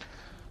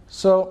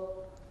 So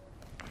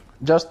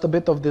just a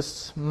bit of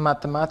this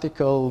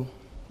mathematical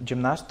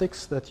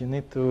gymnastics that you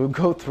need to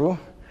go through.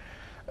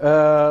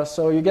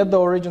 So you get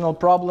the original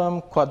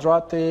problem,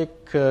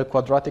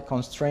 quadratic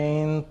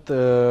constraint.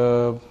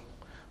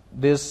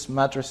 This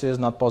matrix is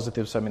not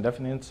positive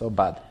semi-definite, so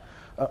bad.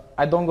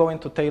 I don't go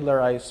into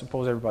Taylor. I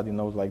suppose everybody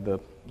knows like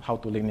how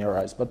to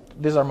linearize, but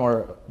these are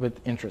more a bit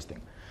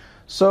interesting.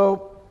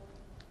 So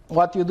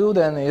what you do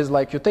then is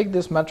like you take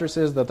these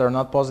matrices that are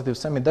not positive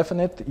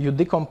semi-definite, you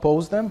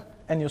decompose them,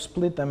 and you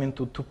split them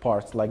into two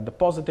parts, like the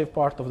positive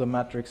part of the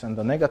matrix and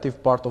the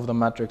negative part of the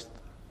matrix,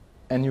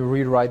 and you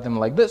rewrite them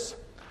like this.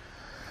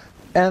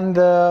 And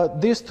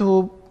these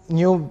two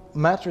new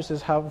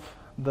matrices have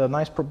the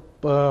nice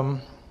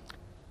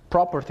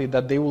property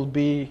that they will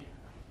be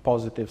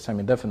positive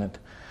semi-definite.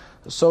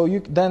 So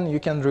then you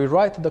can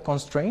rewrite the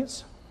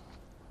constraints.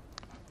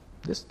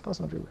 This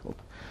doesn't really help.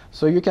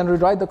 So you can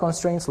rewrite the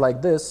constraints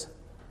like this,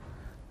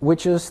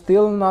 which is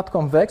still not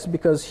convex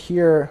because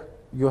here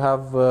you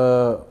have,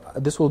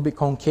 this will be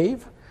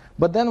concave.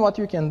 But then what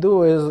you can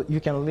do is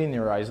you can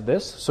linearize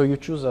this. So you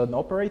choose an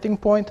operating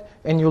point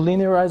and you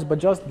linearize, but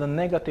just the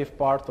negative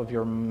part of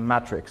your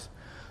matrix.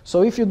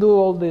 So if you do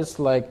all this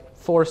like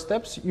 4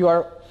 steps, you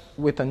are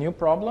with a new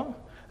problem.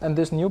 And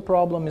this new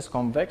problem is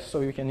convex, so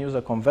you can use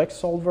a convex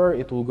solver.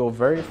 It will go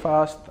very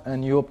fast,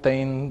 and you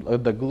obtain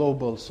the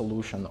global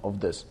solution of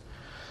this.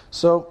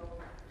 So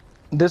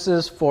this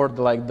is for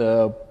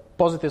the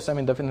positive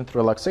semi-definite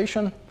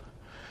relaxation.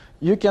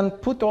 You can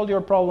put all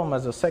your problem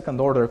as a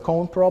second-order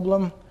cone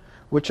problem,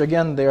 which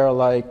again, they are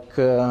like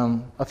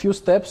a few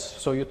steps.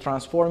 So you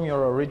transform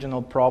your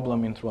original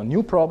problem into a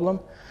new problem.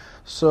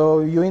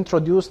 So you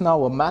introduce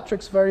now a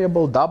matrix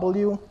variable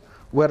W,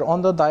 where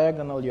on the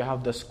diagonal you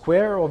have the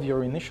square of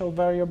your initial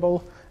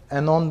variable,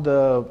 and on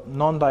the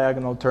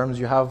non-diagonal terms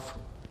you have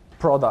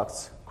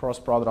products, cross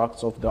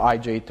products of the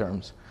ij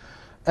terms.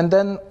 And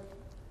then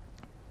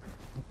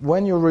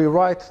when you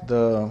rewrite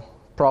the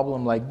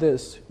problem like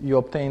this, you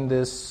obtain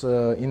this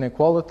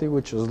inequality,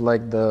 which is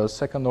like the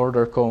second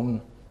order cone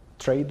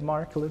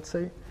trademark, let's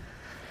say.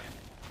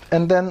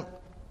 And then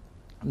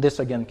this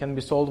again can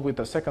be solved with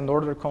a second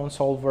order cone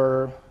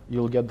solver.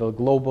 You'll get the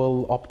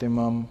global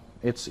optimum.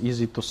 It's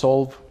easy to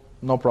solve,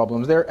 no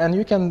problems there, and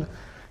you can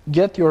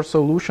get your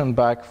solution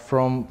back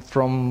from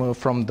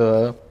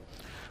the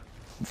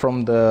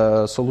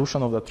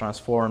solution of the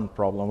transformed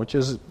problem, which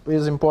is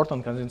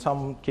important because in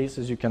some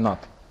cases you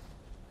cannot.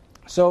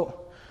 So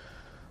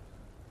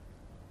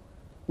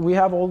we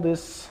have all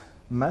these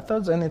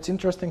methods, and it's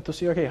interesting to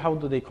see, okay, how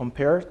do they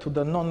compare to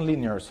the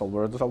nonlinear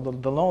solver? The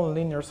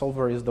nonlinear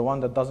solver is the one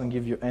that doesn't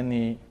give you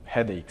any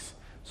headaches.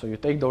 So you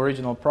take the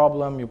original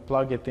problem, you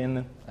plug it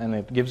in, and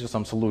it gives you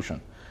some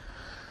solution.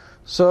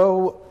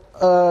 So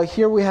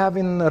here we have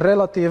in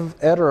relative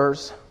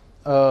errors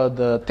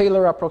the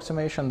Taylor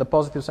approximation, the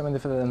positive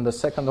semi-definite, and the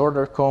second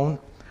order cone.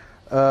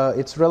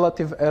 It's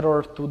relative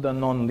error to the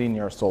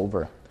nonlinear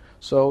solver.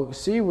 So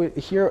see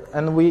here,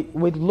 and we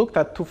looked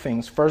at two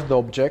things. First, the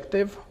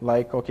objective,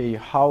 like, okay,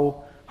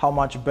 how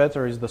much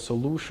better is the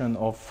solution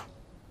of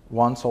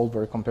one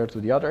solver compared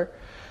to the other.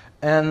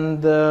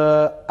 And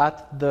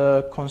at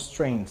the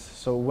constraints.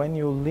 So when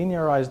you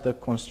linearize the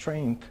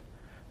constraint,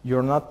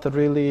 you're not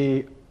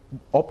really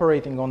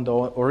operating on the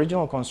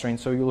original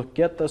constraint, so you'll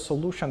get a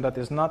solution that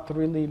is not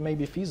really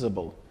maybe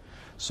feasible.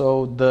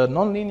 So the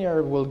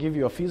nonlinear will give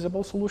you a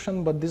feasible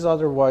solution, but these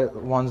other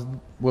ones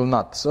will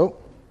not. So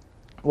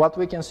what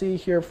we can see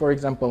here, for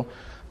example,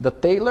 the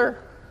Taylor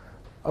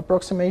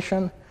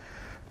approximation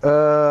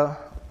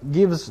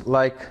gives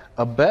like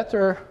a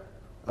better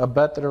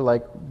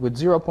like with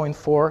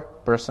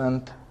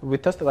 0.4%. We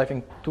tested, I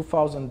think,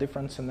 2,000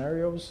 different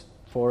scenarios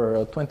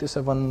for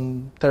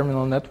 27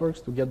 terminal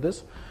networks to get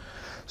this.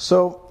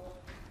 So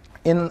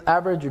in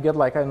average, you get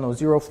like, I don't know,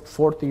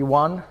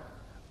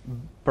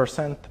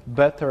 0.41%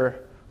 better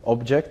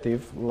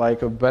objective,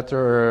 like a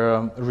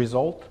better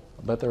result,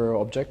 better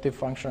objective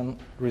function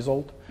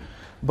result,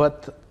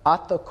 but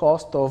at the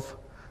cost of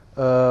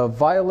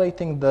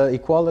violating the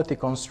equality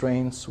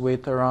constraints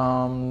with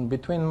around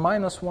between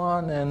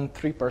 -1 and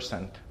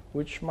 3%,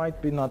 which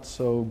might be not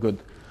so good.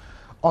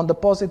 On the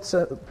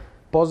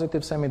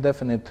positive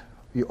semi-definite,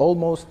 you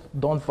almost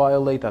don't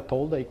violate at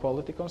all the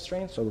equality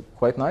constraints, so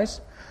quite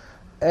nice.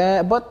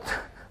 But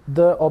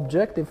the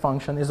objective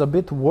function is a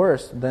bit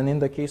worse than in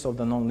the case of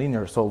the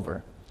nonlinear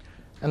solver.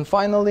 And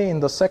finally, in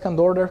the second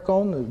order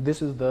cone,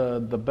 this is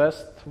the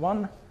best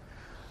one.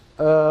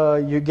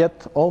 You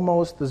get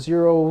almost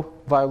zero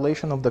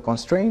violation of the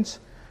constraints,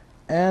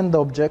 and the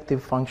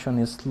objective function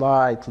is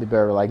slightly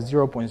better, like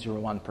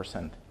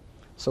 0.01%.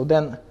 So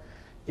then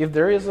if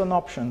there is an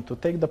option to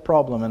take the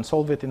problem and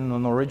solve it in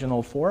an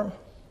original form,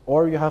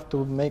 or you have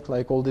to make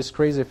like all these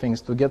crazy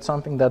things to get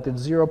something that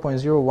is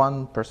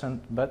 0.01%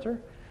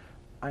 better,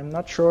 I'm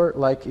not sure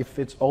like if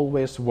it's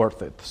always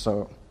worth it.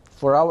 So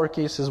for our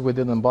cases, we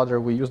didn't bother.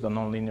 We used a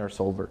nonlinear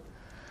solver.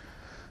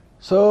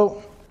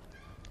 So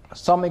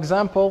some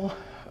example,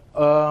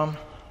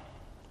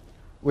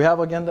 we have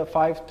again the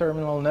 5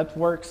 terminal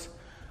networks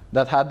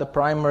that had the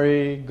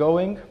primary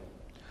going,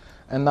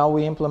 and now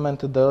we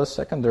implemented the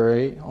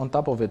secondary on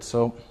top of it.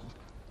 So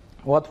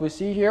what we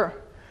see here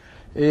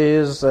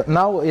is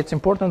now it's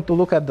important to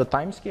look at the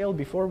time scale.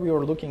 Before we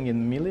were looking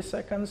in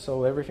milliseconds,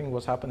 so everything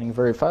was happening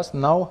very fast.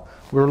 Now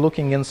we're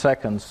looking in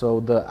seconds, so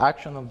the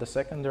action of the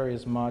secondary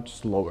is much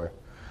slower.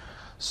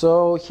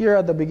 So here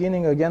at the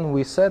beginning, again,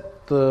 we set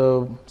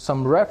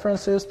some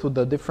references to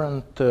the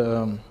different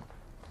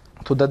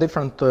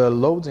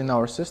loads in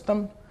our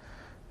system,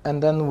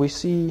 and then we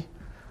see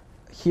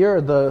here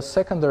the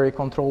secondary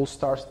control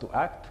starts to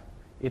act.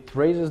 It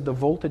raises the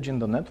voltage in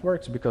the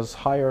networks because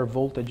higher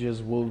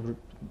voltages will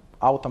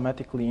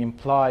automatically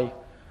imply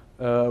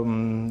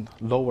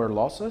lower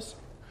losses.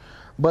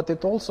 But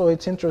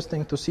it's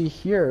interesting to see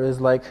here is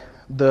like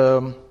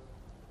the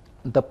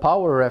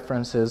power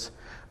references,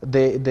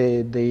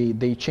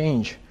 they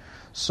change.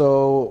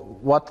 So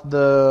what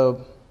the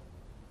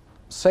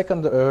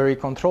secondary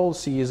control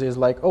sees is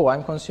like, oh,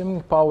 I'm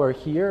consuming power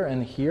here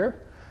and here.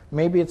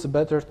 Maybe it's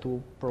better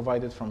to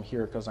provide it from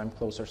here because I'm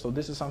closer. So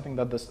this is something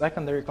that the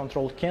secondary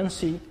control can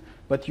see,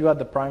 but you at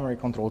the primary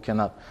control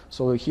cannot.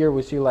 So here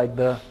we see like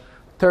the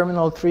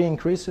terminal 3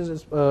 increases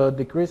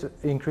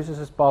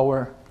its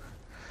power,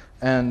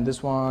 and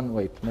this one,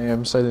 wait, maybe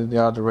I'm saying it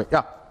the other way.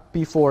 Yeah,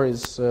 P4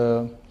 is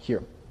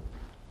here.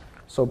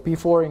 So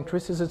P4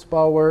 increases its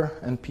power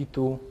and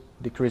P2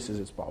 decreases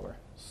its power.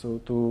 So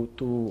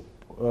to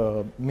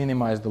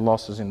minimize the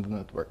losses in the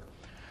network.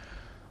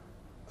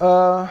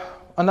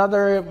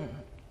 Another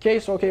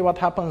case, okay, what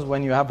happens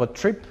when you have a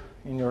trip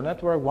in your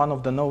network? One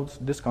of the nodes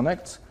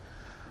disconnects.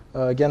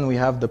 Again, we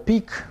have the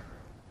peak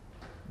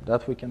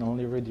that we can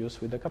only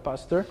reduce with the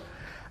capacitor.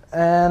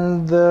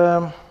 And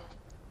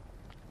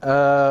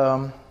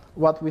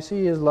what we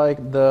see is like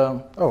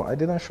I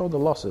didn't show the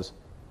losses.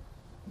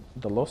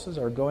 The losses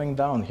are going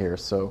down here.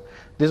 So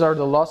these are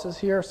the losses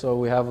here. So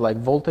we have like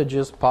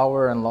voltages,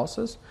 power, and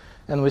losses.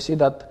 And we see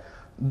that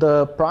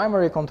the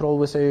primary control,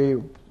 we say,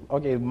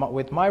 okay,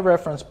 with my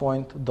reference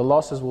point, the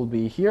losses will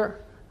be here.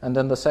 And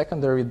then the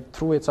secondary,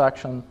 through its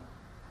action,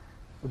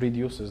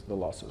 reduces the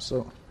losses.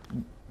 So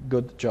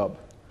good job.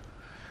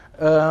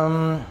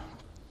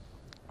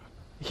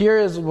 Here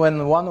is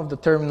when one of the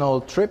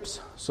terminal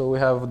trips. So we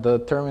have the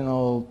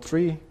terminal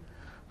 3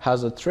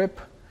 has a trip.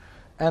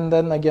 And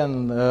then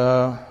again,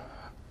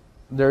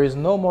 there is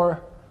no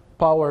more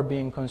power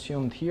being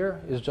consumed here.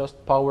 It's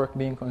just power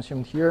being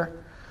consumed here.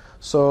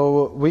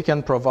 So we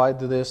can provide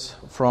this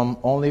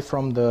only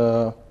from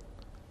the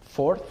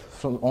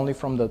only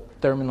from the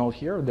terminal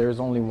here. There is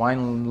only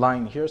one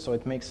line here, so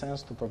it makes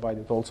sense to provide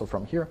it also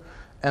from here.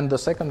 And the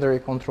secondary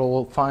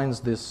control finds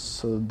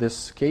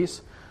this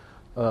case.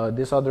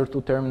 These other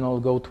 2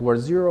 terminals go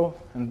towards 0,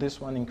 and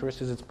this one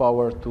increases its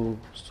power to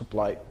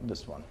supply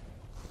this one.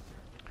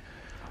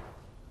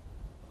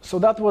 So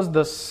that was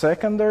the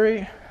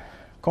secondary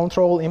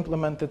control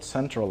implemented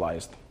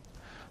centralized.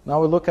 Now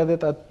we look at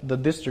it at the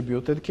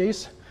distributed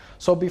case.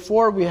 So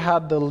before we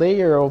had the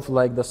layer of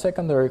like the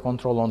secondary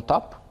control on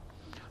top.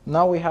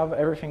 Now we have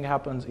everything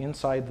happens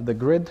inside the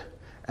grid,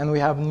 and we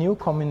have new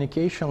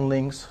communication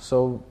links.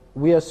 So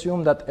we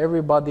assume that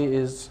everybody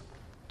is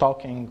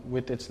talking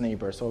with its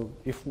neighbor. So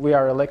if we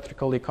are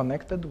electrically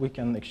connected, we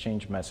can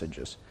exchange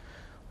messages.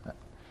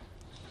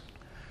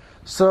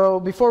 So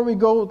before we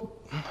go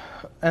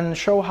and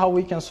show how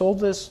we can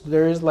solve this,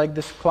 there is like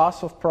this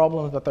class of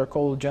problems that are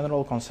called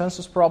general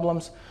consensus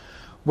problems,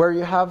 where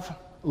you have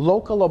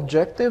local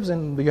objectives,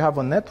 and you have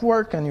a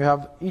network, and you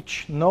have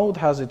each node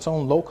has its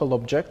own local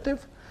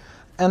objective,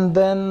 and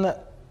then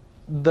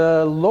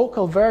the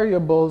local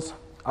variables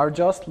are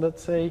just,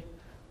 let's say,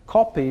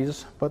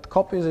 copies, but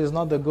copies is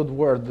not a good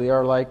word. They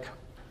are like,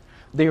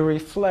 they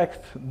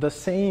reflect the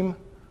same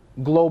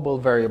global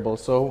variable.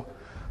 So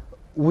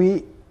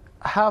we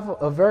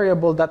have a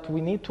variable that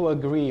we need to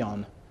agree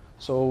on.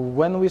 So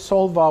when we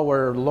solve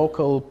our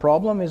local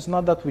problem, it's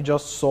not that we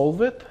just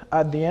solve it.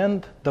 At the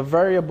end, the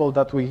variable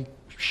that we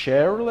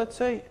share, let's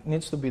say,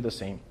 needs to be the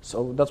same.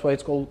 So that's why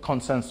it's called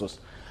consensus.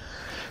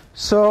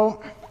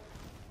 So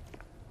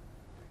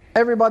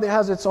everybody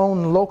has its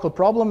own local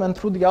problem, and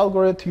through the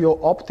algorithm, you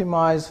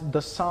optimize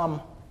the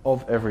sum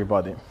of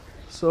everybody.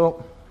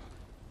 So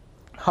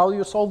how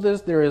you solve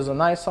this? There is a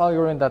nice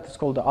algorithm that is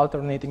called the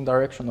alternating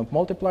direction of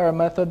multiplier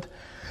method.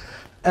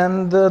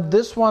 And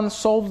this one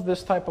solves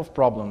this type of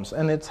problems.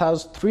 And it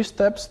has 3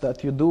 steps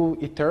that you do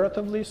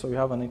iteratively. So you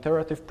have an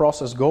iterative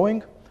process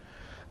going.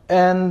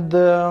 And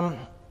there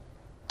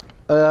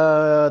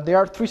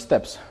are 3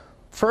 steps.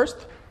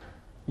 First,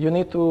 you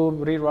need to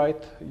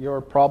rewrite your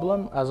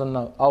problem as an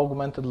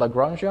augmented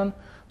Lagrangian.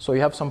 So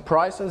you have some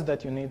prices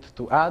that you need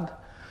to add.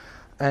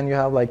 and you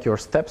have like your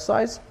step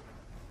size.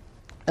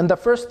 And the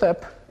first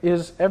step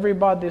is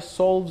everybody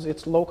solves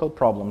its local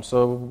problem.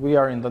 So we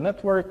are in the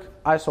network,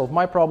 I solve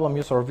my problem,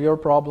 you solve your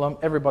problem,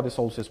 everybody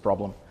solves his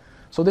problem.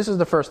 So this is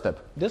the first step.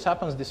 This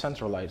happens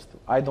decentralized.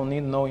 I don't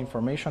need no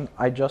information,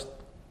 I just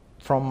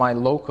from my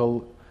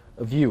local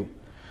view.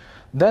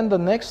 Then the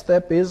next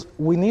step is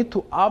we need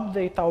to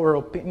update our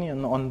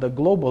opinion on the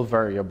global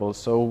variable.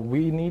 So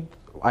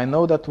I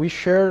know that we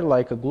share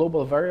like a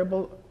global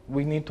variable,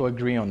 we need to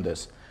agree on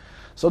this.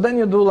 So then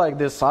you do like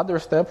this other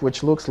step,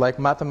 which looks like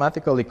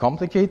mathematically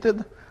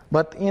complicated,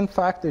 but in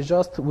fact it's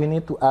just we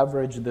need to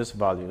average this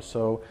value.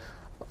 So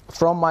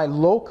from my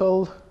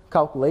local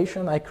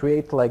calculation, I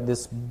create like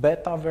this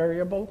beta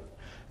variable,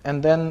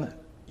 and then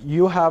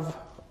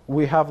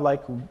we have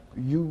like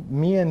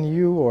me and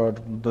you, or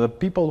the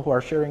people who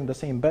are sharing the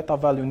same beta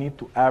value need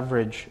to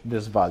average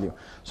this value.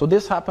 So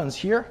this happens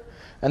here,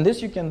 and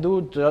this you can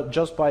do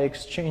just by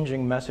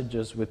exchanging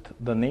messages with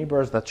the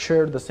neighbors that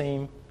share the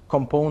same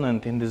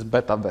component in this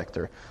beta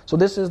vector. So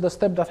this is the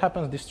step that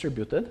happens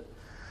distributed.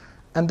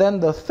 And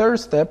then the third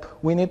step,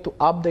 we need to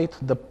update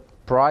the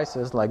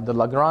prices, like the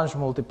Lagrange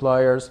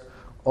multipliers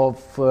of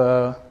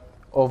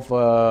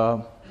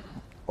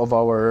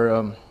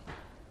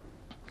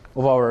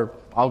our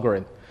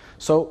algorithm.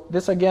 So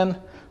this again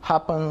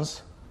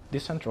happens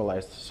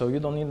decentralized. So you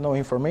don't need no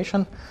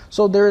information.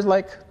 So there is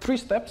like 3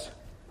 steps: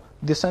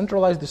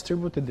 decentralized,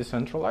 distributed,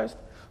 decentralized.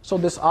 So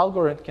this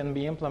algorithm can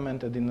be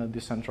implemented in a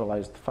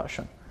decentralized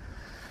fashion.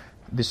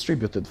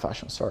 Distributed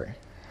fashion, sorry.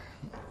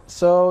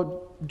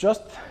 So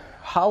just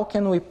how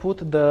can we put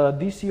the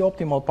DC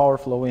optimal power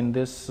flow in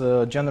this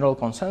general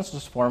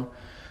consensus form?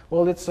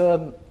 Well, it's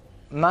a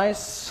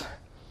nice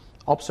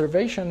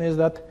observation is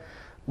that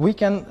we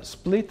can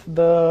split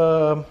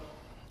the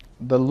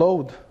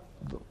load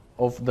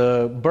of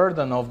the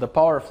burden of the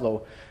power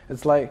flow.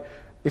 It's like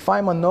if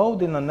I'm a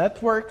node in a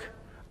network,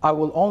 I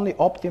will only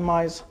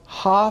optimize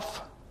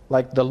half,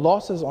 like the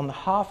losses on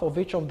half of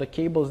each of the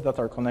cables that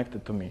are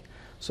connected to me.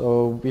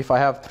 So if I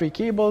have 3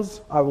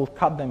 cables, I will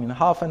cut them in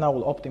half and I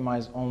will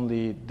optimize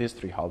only these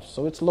 3 halves.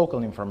 So it's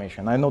local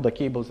information. I know the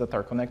cables that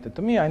are connected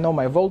to me, I know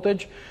my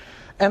voltage,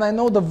 and I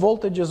know the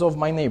voltages of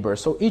my neighbor.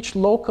 So each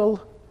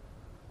local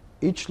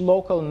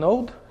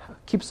node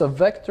keeps a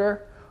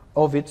vector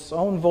of its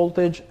own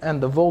voltage and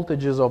the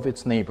voltages of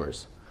its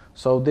neighbors.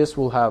 So this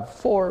will have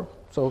 4,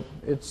 so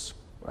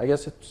I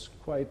guess it's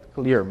quite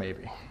clear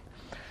maybe.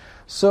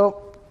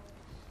 So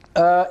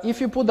if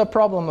you put a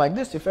problem like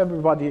this, if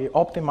everybody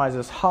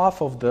optimizes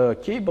half of the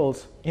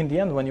cables, in the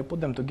end, when you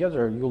put them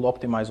together, you'll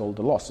optimize all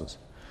the losses.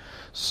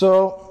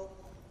 So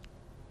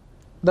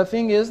the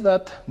thing is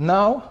that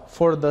now,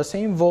 for the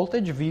same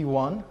voltage,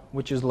 V1,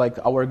 which is like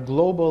our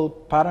global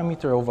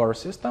parameter of our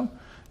system,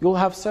 you'll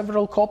have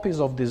several copies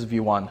of this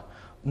V1.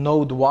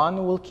 Node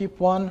 1 will keep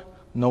 1,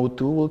 Node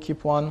 2 will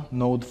keep 1,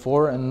 Node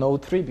 4 and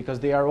Node 3, because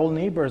they are all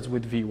neighbors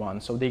with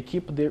V1, so they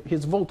keep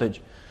his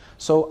voltage.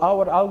 So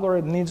our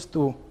algorithm needs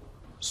to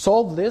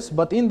solve this,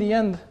 but in the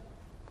end,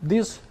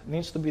 this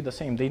needs to be the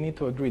same. They need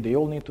to agree. They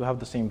all need to have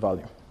the same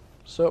value.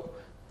 So,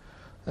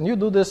 and you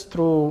do this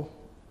through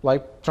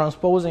like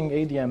transposing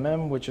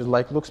ADMM, which is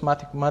like looks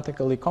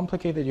mathematically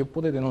complicated. You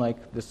put it in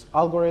like this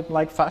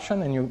algorithm-like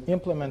fashion, and you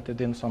implement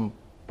it in some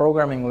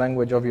programming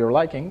language of your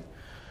liking.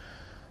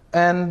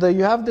 And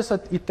you have this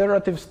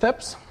iterative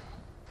steps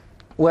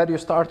where you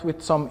start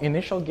with some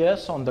initial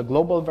guess on the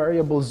global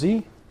variable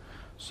z.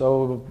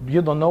 So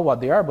you don't know what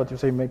they are, but you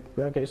say,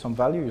 okay, some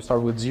value. You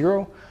start with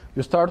 0.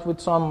 You start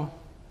with some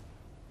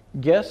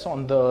guess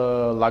on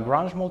the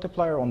Lagrange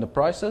multiplier on the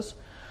prices.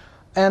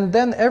 And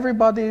then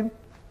everybody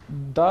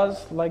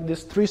does like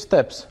these 3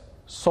 steps.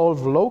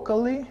 Solve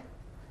locally,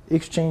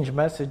 exchange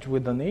message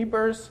with the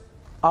neighbors,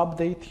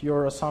 update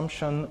your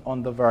assumption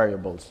on the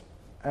variables.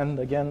 And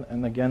again,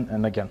 and again,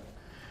 and again.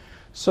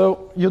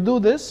 So you do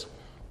this,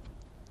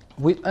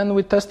 and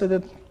we tested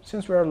it.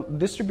 Since we are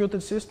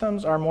distributed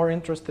systems, are more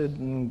interested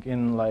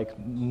in like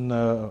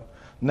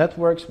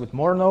networks with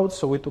more nodes,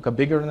 so we took a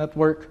bigger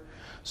network.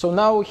 So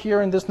now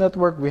here in this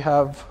network we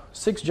have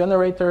 6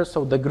 generators.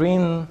 So the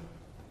green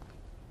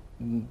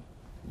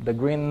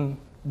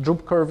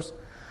droop curves,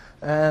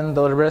 and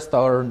the rest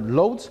are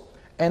loads.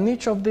 And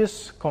each of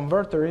these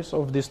converters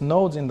of these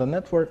nodes in the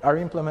network are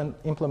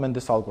implement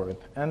this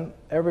algorithm, and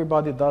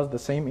everybody does the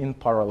same in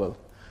parallel.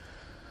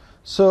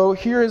 So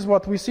here is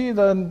what we see.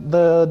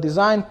 The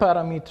design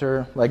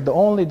parameter, like the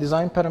only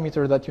design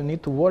parameter that you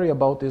need to worry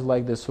about is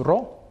like this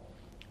rho,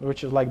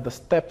 which is like the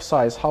step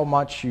size, how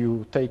much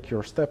you take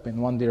your step in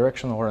one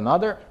direction or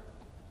another.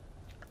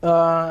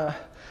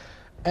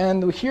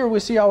 And here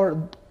we see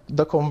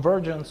the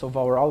convergence of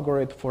our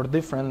algorithm for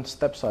different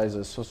step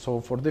sizes,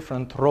 so for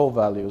different rho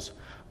values.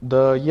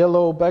 The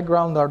yellow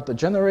background are the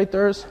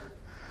generators,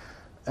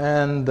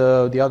 and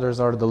the others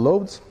are the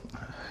loads.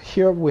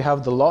 Here we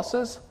have the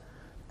losses.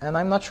 And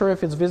I'm not sure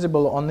if it's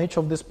visible on each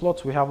of these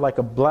plots. We have like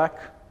a black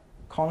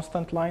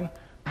constant line.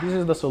 This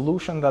is the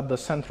solution that the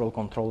central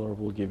controller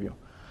will give you.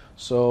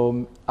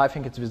 So I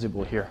think it's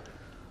visible here.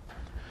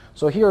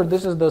 So here,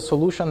 this is the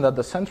solution that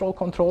the central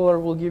controller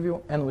will give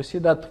you, and we see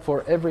that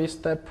for every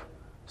step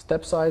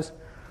size,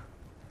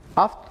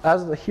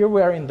 here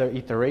we are in the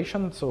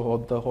iteration,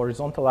 so the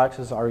horizontal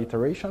axis are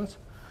iterations.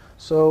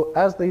 So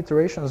as the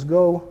iterations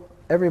go,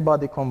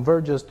 everybody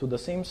converges to the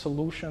same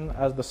solution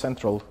as the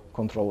central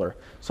controller.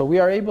 So we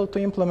are able to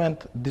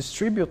implement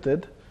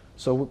distributed,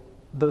 so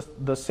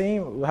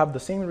we have the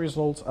same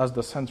results as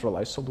the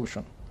centralized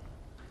solution.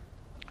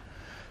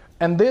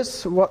 And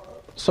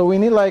so we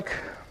need like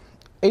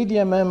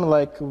ADMM,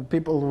 like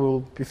people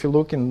will, if you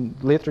look in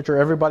literature,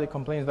 everybody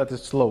complains that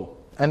it's slow,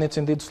 and it's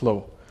indeed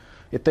slow.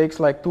 It takes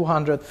like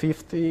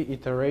 250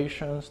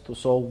 iterations to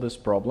solve this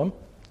problem.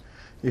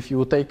 If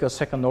you take a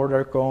second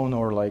order cone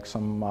or like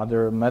some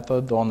other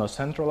method on a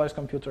centralized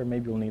computer,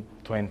 maybe you'll need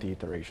 20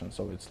 iterations.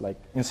 So it's like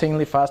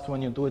insanely fast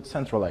when you do it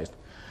centralized.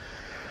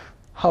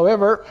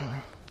 However,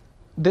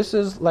 this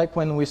is like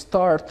when we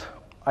start,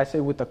 I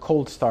say with a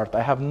cold start.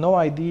 I have no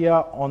idea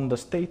on the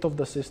state of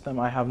the system.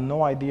 I have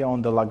no idea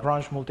on the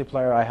Lagrange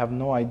multiplier. I have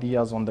no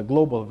ideas on the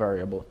global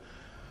variable.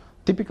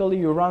 Typically,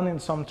 you run in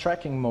some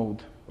tracking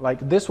mode. Like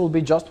this will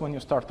be just when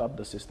you start up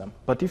the system.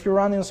 But if you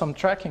run in some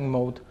tracking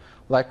mode,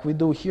 like we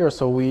do here,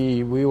 so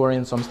we were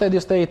in some steady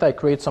state, I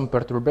create some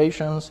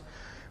perturbations,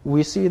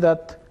 we see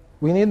that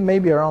we need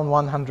maybe around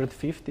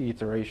 150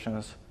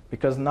 iterations,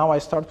 because now I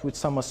start with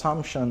some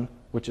assumption,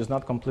 which is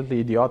not completely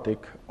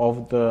idiotic,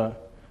 of the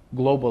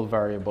global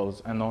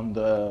variables and on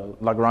the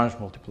Lagrange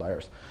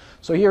multipliers.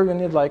 So here you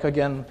need, like,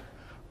 again,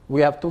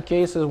 we have two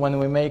cases when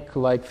we make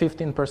like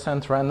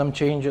 15% random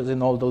changes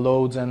in all the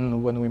loads,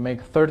 and when we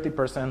make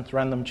 30%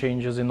 random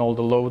changes in all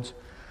the loads.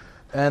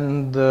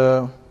 And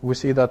we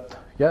see that,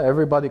 yeah,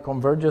 everybody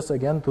converges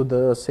again to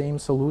the same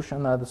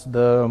solution as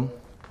the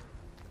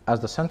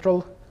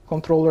central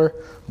controller.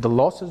 The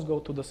losses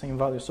go to the same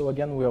value. So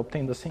again, we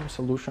obtain the same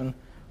solution,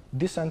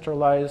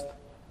 distributed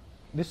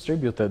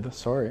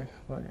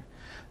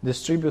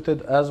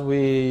as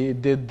we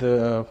did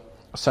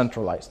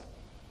centralized.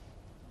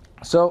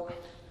 So,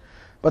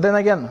 but then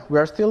again, we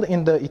are still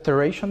in the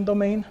iteration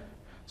domain.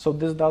 So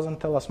this doesn't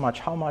tell us much.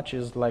 How much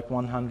is like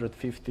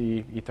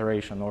 150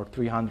 iteration or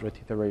 300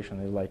 iteration?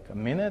 Is like a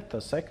minute, a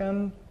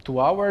second,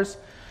 2 hours?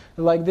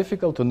 Like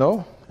difficult to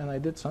know. And I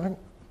did something.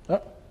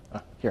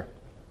 Here.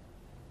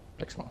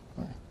 Next one.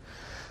 Okay.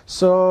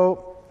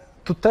 So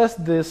to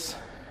test this,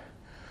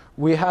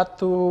 we had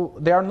to.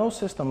 There are no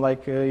systems.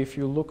 Like if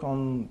you look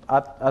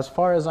as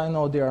far as I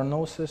know, there are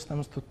no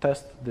systems to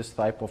test this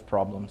type of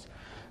problems.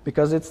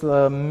 Because it's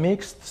a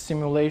mixed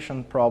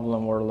simulation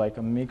problem, or like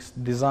a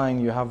mixed design.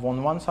 You have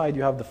on one side,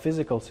 you have the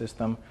physical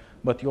system,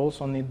 but you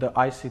also need the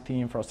ICT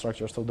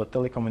infrastructure, so the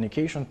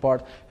telecommunication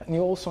part, and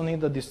you also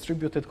need the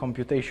distributed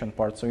computation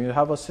part. So you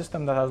have a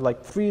system that has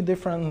like 3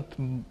 different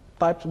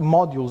types of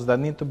modules that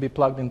need to be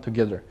plugged in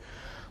together.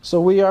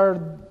 So we are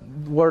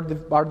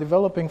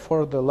developing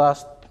for the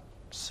last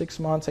 6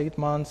 months, 8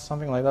 months,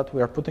 something like that.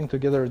 We are putting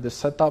together this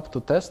setup to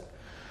test,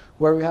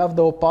 where we have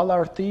the Opal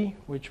RT,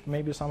 which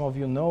maybe some of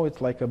you know.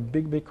 It's like a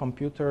big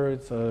computer.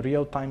 It's a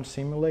real-time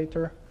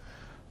simulator.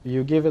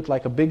 You give it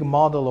like a big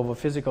model of a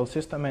physical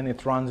system, and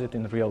it runs it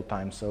in real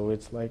time. So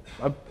it's like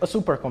a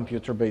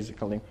supercomputer,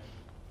 basically.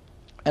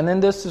 And in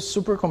this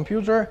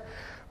supercomputer,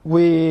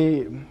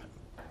 we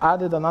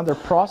added another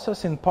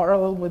process in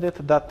parallel with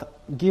it that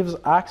gives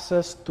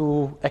access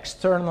to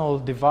external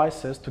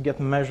devices to get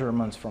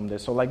measurements from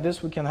this. So like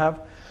this, we can have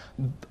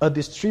a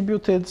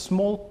distributed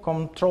small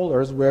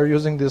controllers. We're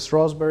using this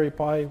Raspberry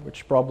Pi,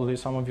 which probably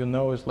some of you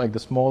know is like the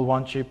small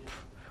one chip,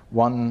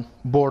 one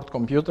board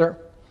computer.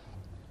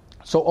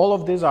 So all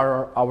of these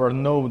are our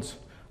nodes,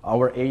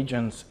 our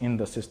agents in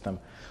the system.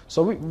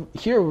 So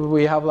here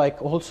we have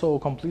like also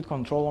complete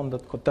control on the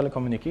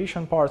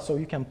telecommunication part, so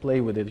you can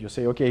play with it. You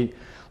say, okay,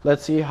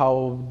 let's see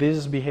how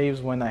this behaves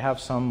when I have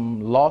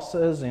some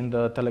losses in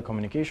the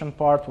telecommunication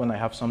part, when I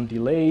have some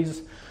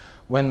delays,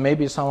 when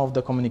maybe some of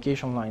the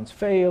communication lines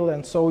fail,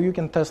 and so you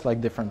can test like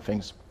different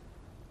things.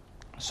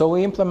 So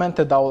we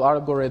implemented our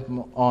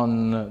algorithm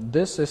on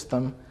this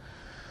system,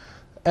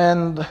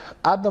 and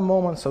at the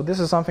moment, so this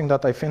is something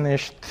that I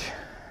finished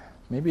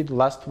maybe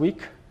last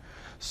week.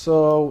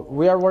 So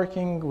we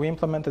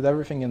implemented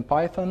everything in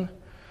Python,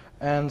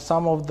 and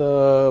some of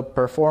the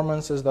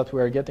performances that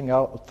we are getting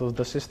out of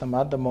the system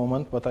at the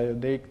moment, but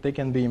they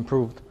can be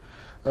improved.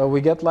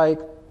 We get like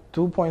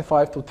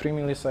 2.5 to 3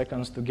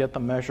 milliseconds to get a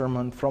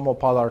measurement from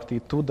Opal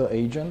RT to the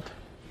agent.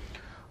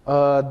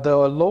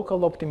 The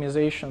local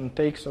optimization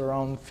takes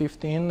around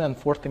 15 and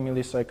 40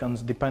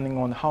 milliseconds depending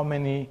on how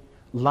many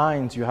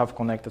lines you have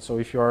connected. So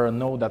if you are a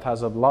node that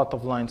has a lot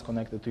of lines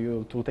connected to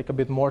you, it will take a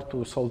bit more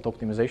to solve the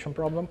optimization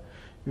problem.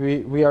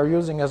 We are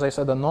using, as I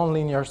said, a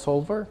nonlinear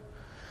solver.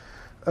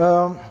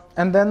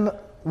 And then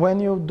when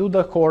you do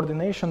the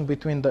coordination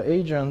between the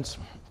agents,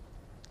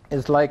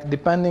 it's like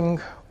depending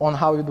on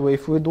how you do it.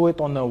 If we do it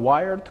on a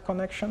wired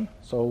connection,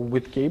 so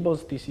with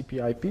cables,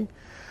 TCP/IP,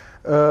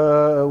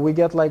 we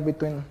get like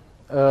between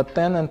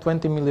 10 and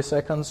 20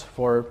 milliseconds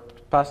for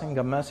passing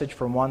a message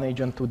from one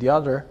agent to the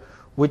other.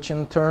 which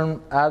in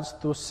turn adds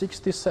to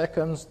 60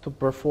 seconds to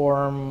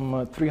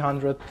perform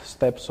 300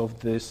 steps of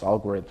this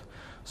algorithm.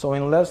 So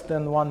in less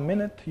than 1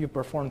 minute, you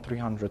perform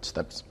 300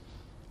 steps.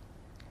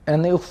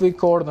 And if we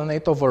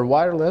coordinate over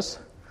wireless,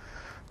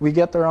 we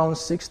get around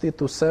 60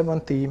 to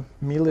 70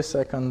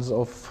 milliseconds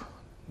of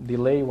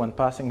delay when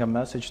passing a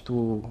message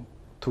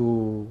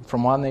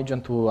from one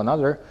agent to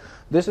another.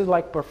 This is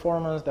like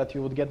performance that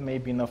you would get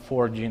maybe in a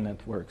 4G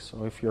network.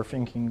 So if you're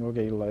thinking,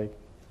 okay, like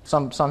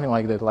something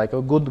like that, like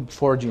a good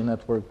 4G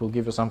network will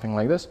give you something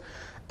like this.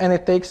 And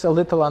it takes a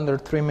little under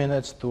 3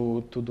 minutes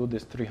to do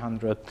this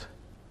 300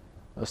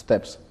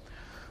 steps.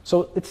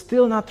 So it's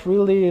still not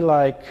really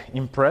like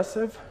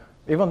impressive,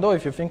 even though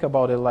if you think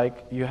about it,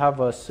 like you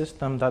have a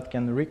system that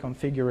can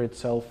reconfigure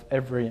itself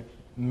every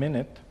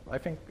minute. I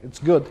think it's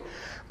good.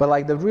 But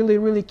like the really,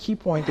 really key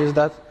point is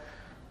that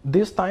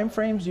these time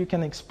frames you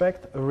can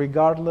expect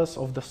regardless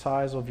of the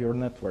size of your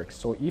network.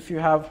 So if you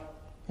have,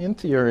 in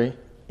theory,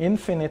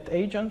 infinite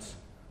agents,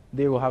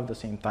 they will have the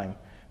same time.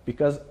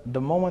 Because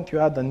the moment you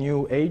add a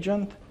new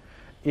agent,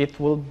 it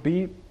will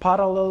be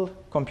parallel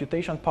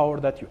computation power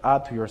that you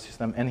add to your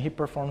system, and he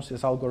performs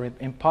his algorithm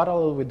in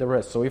parallel with the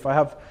rest. So if I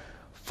have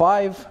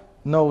 5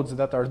 nodes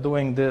that are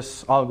doing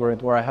this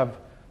algorithm, or I have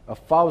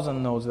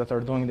 1,000 nodes that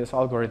are doing this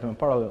algorithm in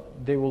parallel,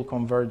 they will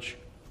converge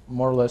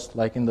more or less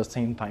like in the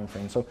same time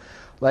frame. So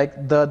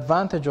like the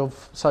advantage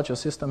of such a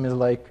system is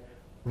like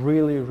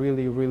really,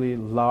 really, really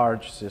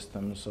large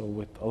systems, so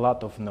with a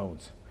lot of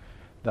nodes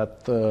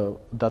that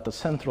a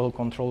central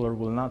controller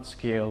will not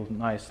scale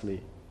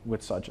nicely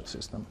with such a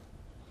system.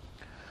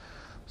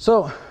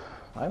 So,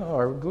 I don't know,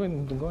 are we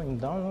going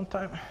down on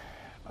time?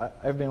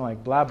 I've been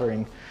like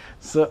blabbering.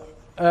 So,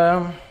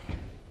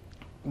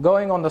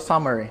 going on the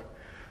summary.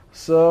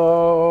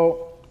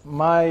 So,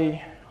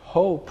 my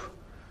hope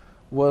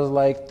was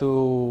like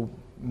to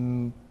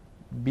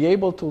be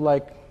able to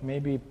like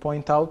maybe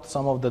point out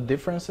some of the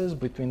differences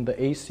between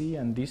the AC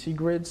and DC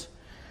grids.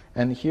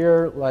 And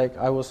here, like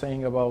I was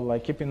saying about,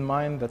 like keep in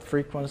mind that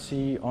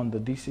frequency on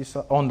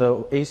the on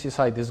the AC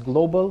side is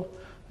global,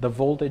 the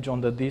voltage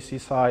on the DC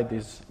side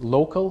is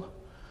local,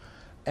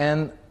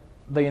 and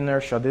the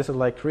inertia. This is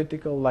like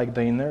critical. Like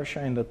the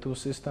inertia in the two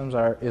systems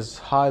is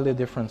highly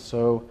different.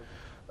 So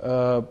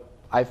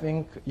I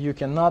think you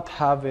cannot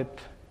have it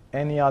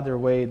any other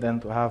way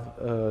than to have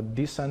a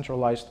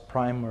decentralized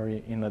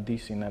primary in a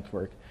DC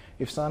network.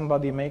 If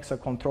somebody makes a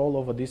control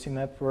of a DC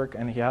network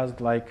and he has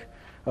like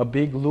a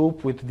big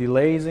loop with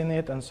delays in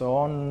it and so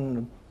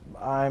on,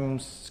 I'm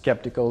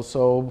skeptical.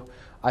 So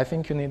I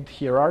think you need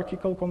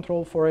hierarchical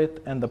control for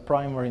it, and the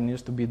primary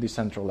needs to be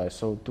decentralized,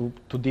 so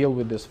to deal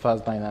with this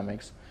fast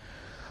dynamics.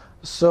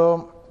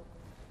 So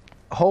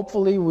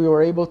hopefully we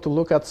were able to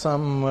look at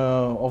some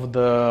of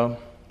the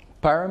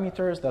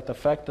parameters that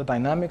affect the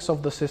dynamics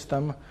of the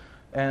system.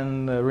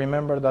 And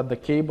remember that the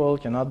cable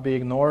cannot be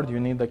ignored. You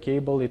need the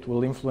cable. It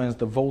will influence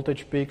the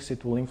voltage peaks.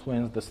 It will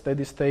influence the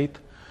steady state.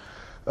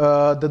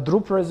 The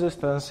droop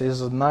resistance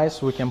is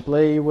nice. We can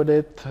play with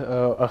it.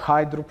 A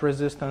high droop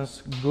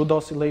resistance, good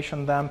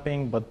oscillation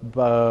damping, but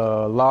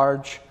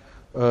large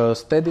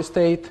steady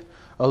state.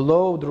 A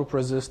low droop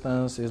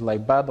resistance is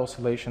like bad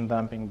oscillation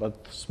damping,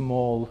 but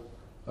small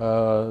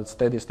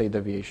steady state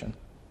deviation.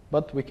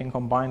 But we can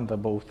combine the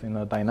both in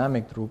a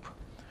dynamic droop.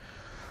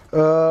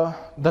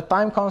 The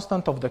time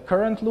constant of the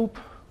current loop,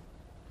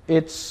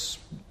 it's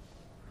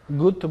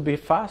good to be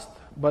fast,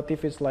 but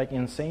if it's like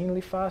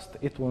insanely fast,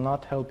 it will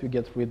not help you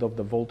get rid of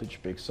the voltage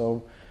peak.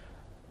 So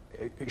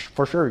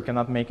for sure you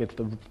cannot make it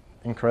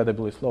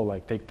incredibly slow,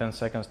 like take 10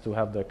 seconds to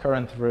have the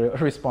current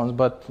response,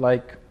 but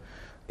like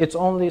it's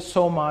only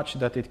so much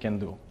that it can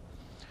do.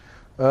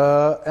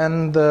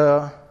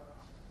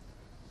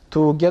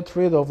 To get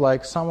rid of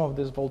like some of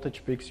these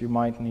voltage peaks, you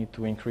might need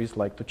to increase,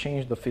 like to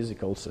change the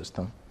physical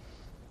system.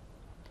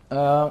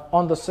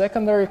 On the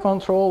secondary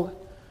control,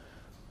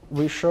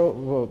 we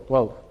show,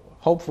 well,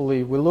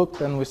 hopefully we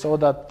looked and we saw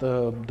that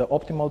the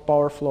optimal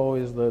power flow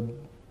is the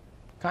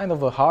kind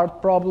of a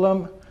hard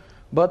problem,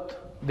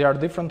 but there are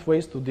different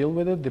ways to deal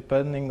with it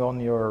depending on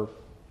your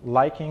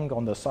liking,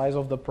 on the size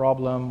of the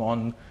problem,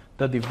 on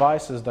the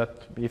devices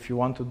that if you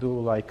want to do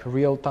like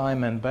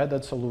real-time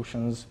embedded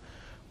solutions.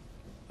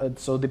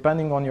 So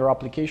depending on your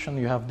application,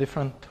 you have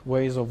different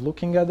ways of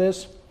looking at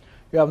this.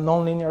 You have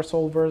nonlinear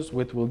solvers,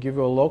 which will give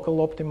you a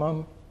local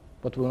optimum,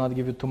 but will not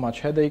give you too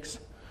much headaches.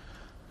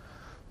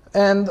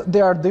 And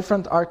there are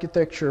different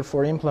architecture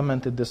for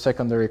implementing the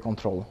secondary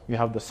control. You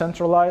have the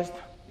centralized,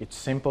 it's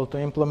simple to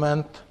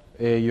implement.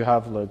 You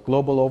have the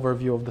global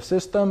overview of the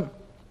system,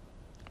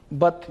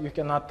 but you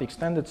cannot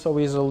extend it so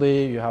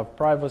easily. You have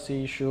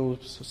privacy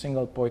issues,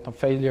 single point of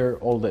failure,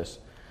 all this.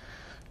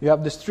 You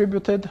have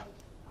distributed,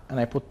 and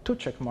I put 2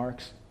 check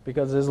marks,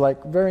 because it's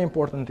like very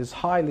important, it's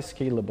highly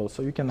scalable,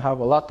 so you can have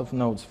a lot of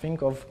nodes.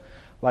 Think of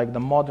like the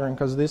modern,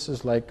 because this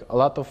is like a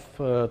lot of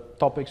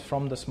topics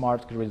from the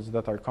smart grids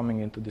that are coming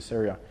into this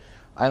area.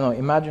 I don't know,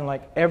 imagine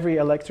like every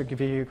electric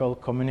vehicle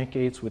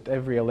communicates with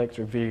every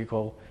electric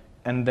vehicle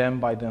and then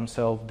by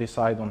themselves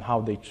decide on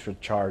how they should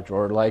charge,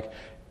 or like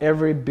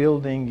every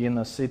building in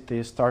a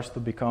city starts to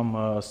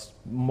become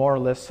more or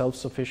less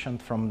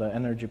self-sufficient from the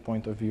energy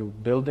point of view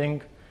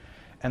building,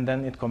 and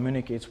then it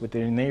communicates with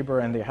their neighbor,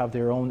 and they have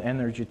their own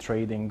energy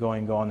trading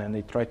going on, and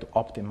they try to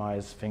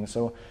optimize things.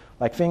 So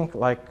like think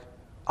like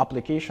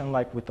application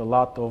like with a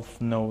lot of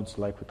nodes,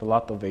 like with a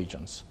lot of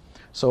agents.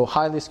 So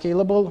highly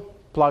scalable,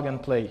 plug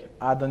and play.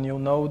 Add a new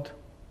node,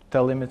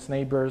 tell him its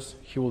neighbors,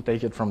 he will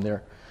take it from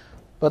there.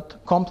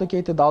 But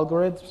complicated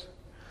algorithms,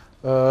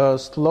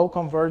 slow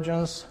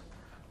convergence,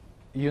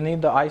 you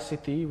need the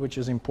ICT, which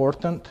is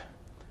important,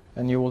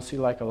 and you will see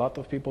like a lot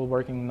of people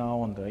working now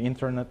on the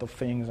Internet of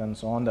Things and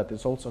so on, that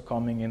is also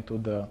coming into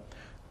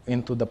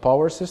the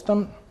power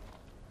system.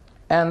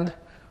 And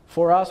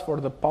for us, for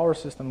the power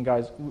system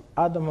guys,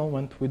 at the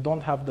moment we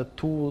don't have the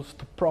tools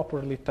to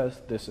properly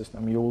test this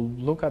system. You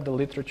look at the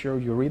literature,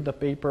 you read the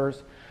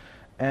papers,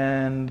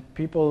 and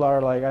people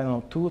are like, I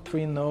don't know,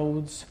 2-3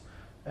 nodes,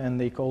 and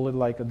they call it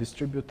like a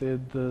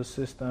distributed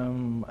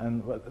system,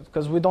 and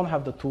because we don't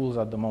have the tools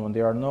at the moment.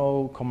 There are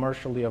no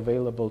commercially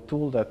available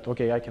tools that,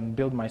 okay, I can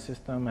build my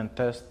system and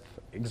test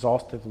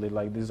exhaustively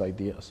like these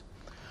ideas.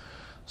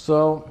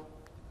 So,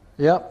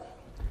 yeah.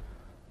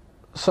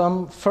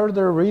 Some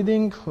further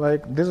reading,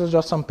 like this is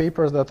just some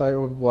papers that I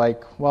would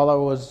like while I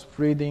was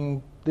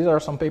reading. These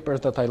are some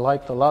papers that I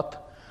liked a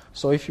lot.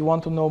 So if you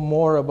want to know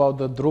more about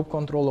the Drup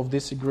control of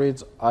DC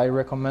grids, I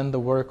recommend the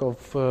work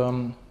of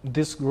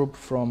this group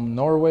from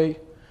Norway.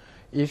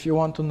 If you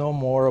want to know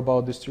more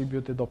about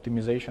distributed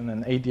optimization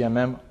and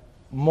ADMM,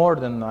 more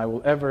than I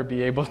will ever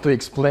be able to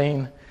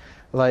explain,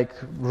 like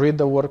read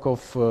the work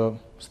of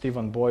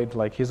Stephen Boyd.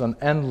 Like he's an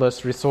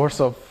endless resource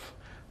of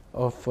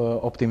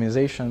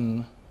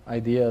optimization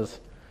ideas.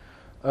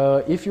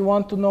 If you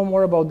want to know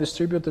more about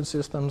distributed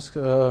systems,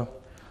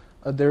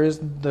 there is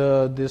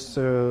this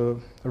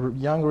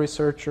young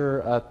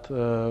researcher at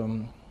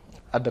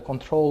the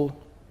Control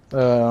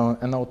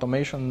and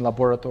Automation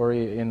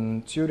Laboratory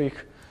in Zurich.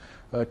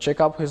 Check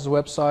out his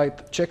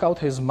website. Check out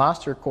his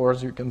master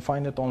course. You can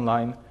find it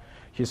online.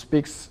 He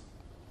speaks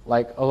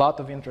like a lot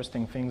of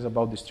interesting things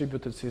about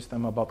distributed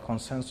system, about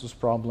consensus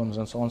problems,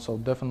 and so on. So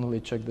definitely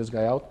check this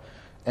guy out.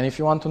 And if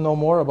you want to know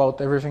more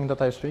about everything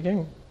that I'm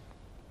speaking,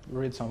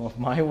 read some of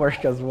my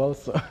work as well.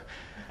 So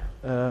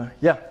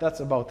yeah, that's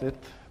about it.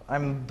 I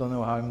don't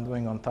know how I'm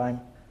doing on time.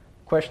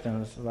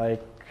 Questions,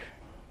 like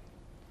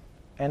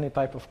any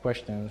type of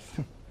questions.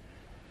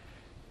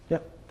 Yeah,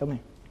 tell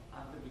me.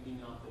 At the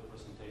beginning of the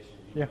presentation,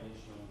 you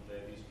mentioned the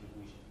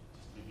distribution.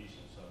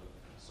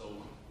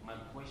 So my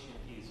question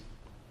is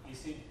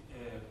it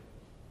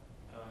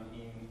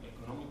in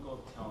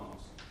economical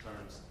terms,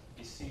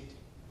 is it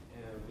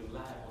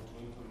reliable to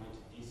implement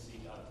DC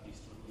at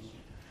distribution?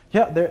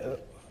 Yeah,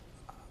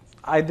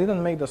 I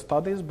didn't make the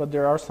studies, but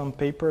there are some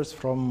papers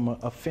from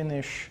a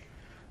Finnish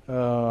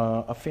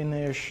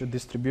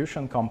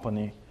distribution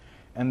company,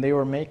 and they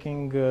were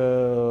making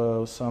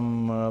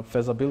some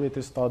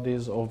feasibility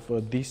studies of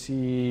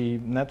DC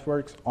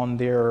networks on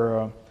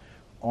their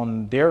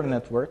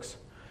networks,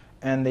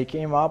 and they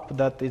came up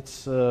that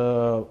it's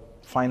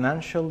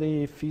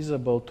financially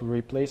feasible to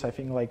replace, I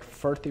think, like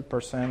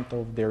 30%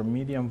 of their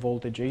medium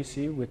voltage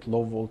AC with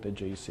low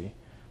voltage AC.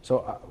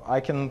 So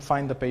I can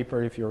find the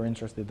paper if you're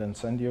interested and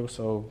send you.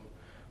 So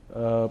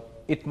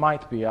it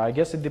might be. I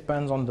guess it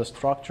depends on the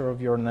structure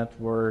of your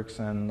networks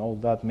and all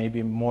that.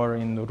 Maybe more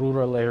in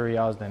rural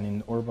areas than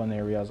in urban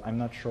areas. I'm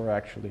not sure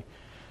actually.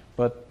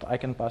 But I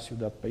can pass you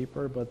that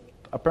paper. But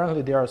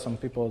apparently there are some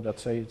people that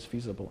say it's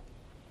feasible.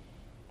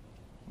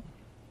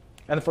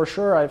 And for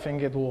sure, I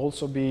think it will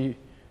also be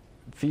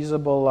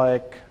feasible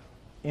like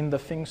in the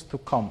things to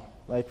come.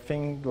 Like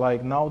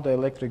now the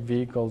electric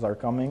vehicles are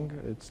coming.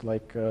 It's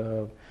like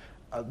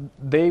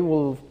they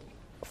will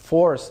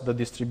force the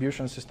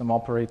distribution system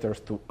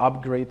operators to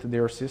upgrade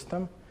their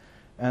system,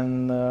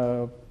 and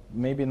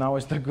maybe now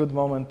is the good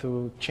moment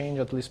to change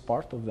at least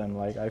part of them.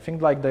 Like I think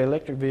like the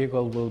electric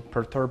vehicle will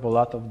perturb a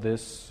lot of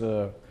this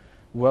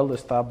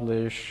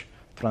well-established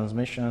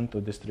transmission to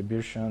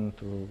distribution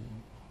to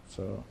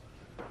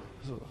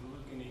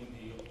Looking in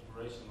the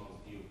operational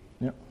view,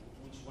 yeah.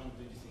 Which one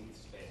do you think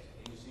is best,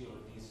 AC or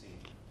DC?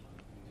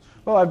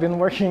 Well, I've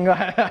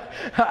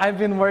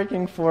been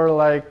working for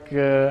like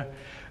I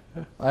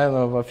don't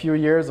know, a few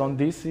years on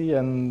DC,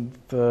 and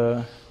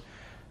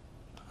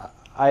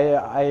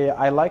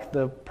I like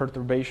the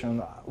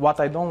perturbation. What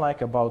I don't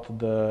like about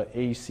the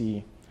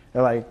AC,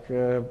 like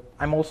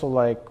I'm also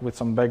like with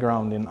some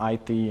background in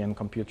IT and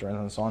computers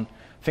and so on.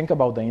 Think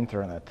about the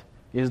internet.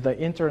 Is the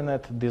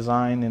internet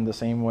designed in the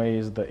same way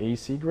as the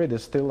AC grid?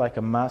 It's still like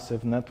a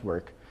massive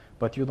network,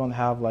 but you don't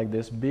have like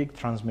this big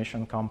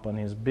transmission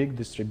companies, big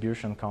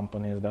distribution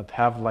companies that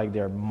have like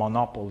their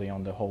monopoly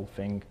on the whole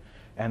thing.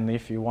 And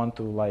if you want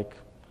to like,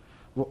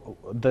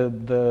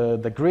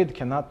 the grid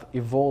cannot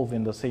evolve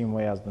in the same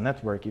way as the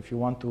network. If you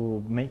want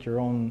to make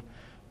your own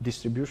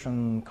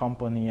distribution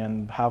company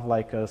and have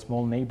like a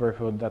small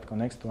neighborhood that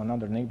connects to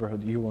another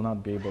neighborhood, you will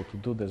not be able to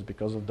do this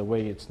because of the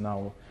way it's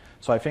now.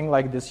 So I think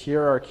like this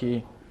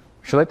hierarchy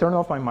Should I turn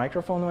off my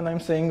microphone when I'm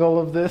saying all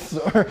of this?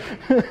 Or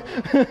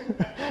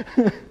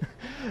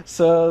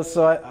so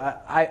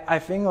I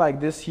think like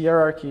this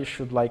hierarchy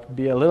should like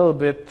be a little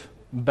bit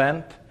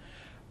bent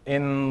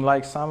in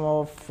like some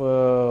of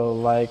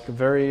like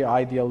very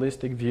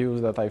idealistic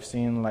views that I've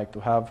seen, like to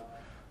have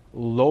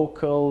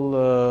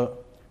local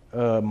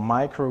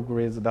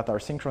microgrids that are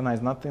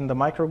synchronized. Not in the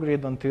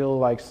microgrid until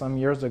like some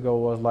years ago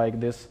was like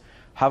this,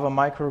 have a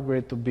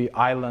microgrid to be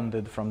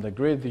islanded from the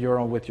grid,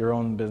 you're with your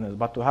own business,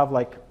 but to have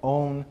like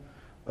own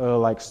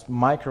like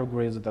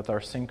microgrids that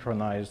are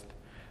synchronized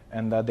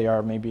and that they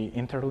are maybe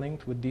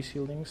interlinked with DC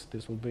links,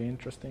 this will be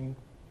interesting.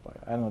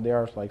 I don't know, there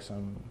are like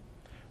some,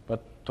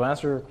 but to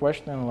answer your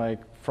question, like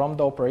from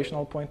the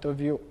operational point of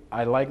view,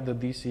 I like the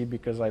DC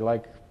because I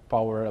like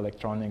power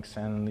electronics,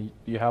 and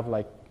you have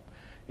like,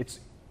 it's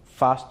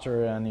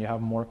faster and you have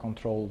more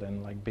control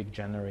than like big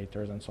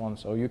generators and so on.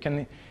 So you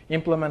can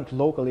implement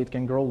locally, it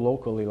can grow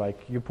locally, like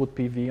you put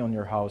PV on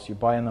your house, you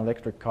buy an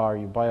electric car,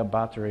 you buy a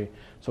battery,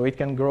 so it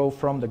can grow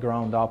from the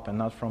ground up and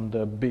not from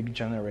the big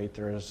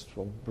generators,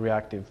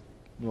 reactive,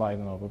 like,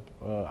 you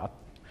know,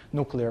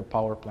 nuclear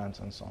power plants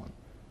and so on.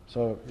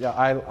 So yeah,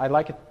 I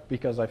like it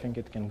because I think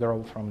it can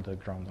grow from the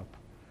ground up.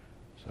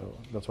 So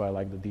that's why I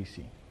like the DC.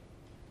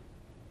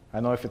 I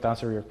don't know if it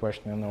answered your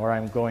question or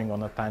I'm going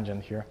on a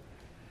tangent here.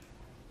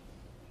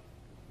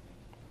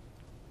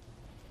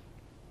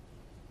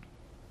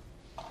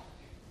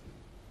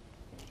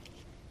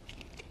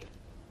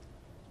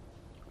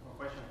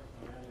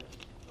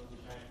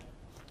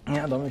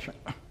 Yeah, don't be shy.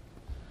 How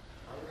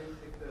do you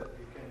think that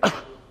you can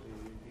improve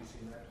the DC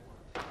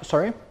network?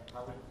 Sorry?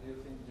 How do you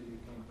think that you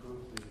can improve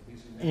the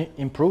DC network?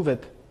 Improve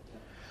it?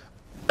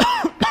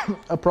 Yeah.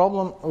 A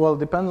problem, well,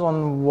 depends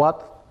on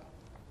what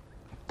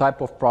type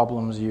of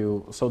problems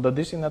you, so the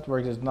DC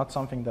network is not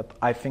something that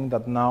I think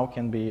that now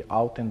can be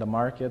out in the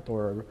market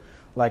or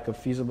like a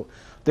feasible.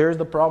 There's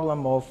the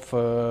problem of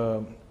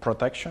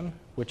protection,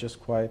 which is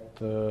quite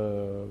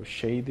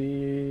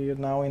shady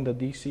now in the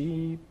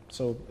DC.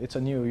 So it's a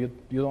new,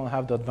 you don't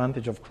have the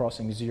advantage of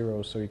crossing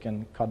zero, so you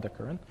can cut the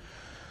current.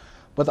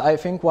 But I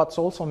think what's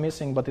also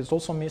missing, but it's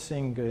also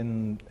missing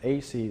in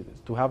AC,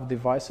 to have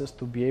devices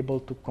to be able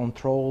to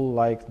control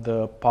like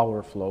the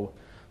power flow.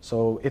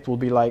 So it will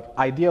be like,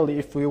 ideally,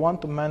 if we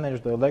want to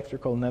manage the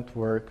electrical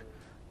network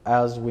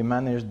as we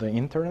manage the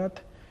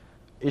internet,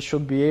 it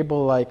should be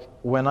able, like,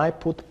 when I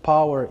put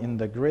power in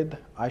the grid,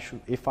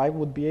 if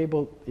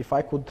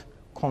I could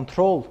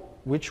control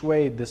which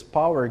way this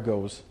power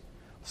goes.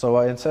 So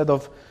instead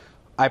of,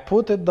 I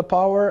put it the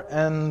power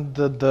and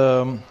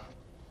the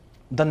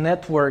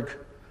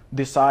network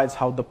decides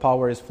how the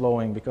power is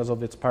flowing because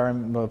of its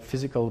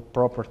physical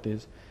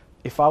properties.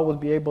 If I would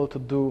be able to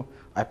do,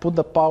 I put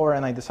the power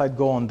and I decide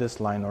go on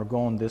this line or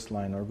go on this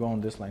line or go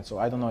on this line. So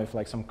I don't know if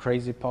like some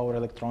crazy power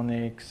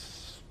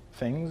electronics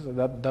things,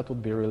 that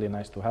would be really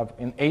nice to have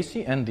in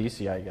AC and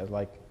DC, I guess.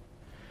 Like,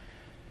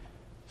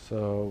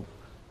 so,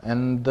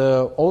 and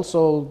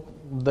also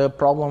the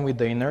problem with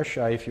the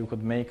inertia, if you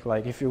could make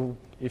like, if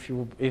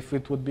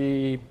it would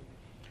be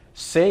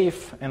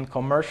safe and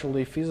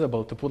commercially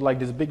feasible to put like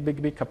these big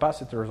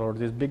capacitors or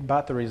these big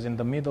batteries in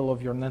the middle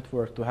of your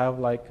network to have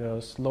like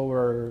a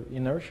slower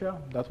inertia,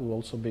 that would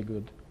also be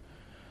good.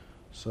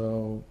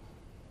 So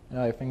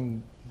yeah, I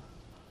think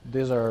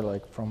these are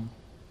like from,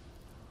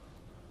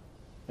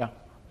 yeah,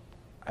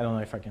 I don't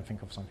know if I can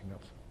think of something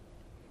else.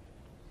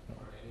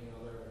 Or any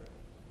other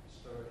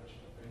storage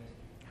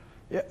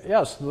of Yeah, anything?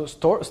 yes,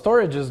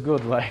 storage is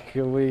good. Like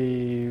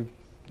we,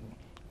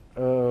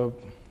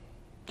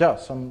 yeah,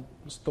 some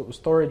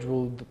storage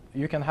will,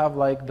 you can have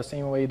like the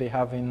same way they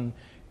have in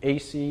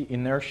AC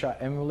inertia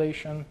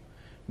emulation.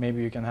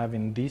 Maybe you can have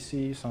in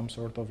DC some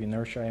sort of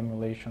inertia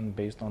emulation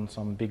based on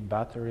some big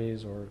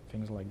batteries or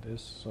things like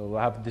this. So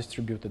have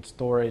distributed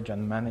storage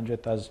and manage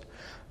it as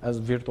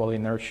virtual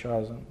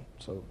inertias. And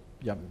so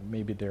yeah,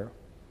 maybe there.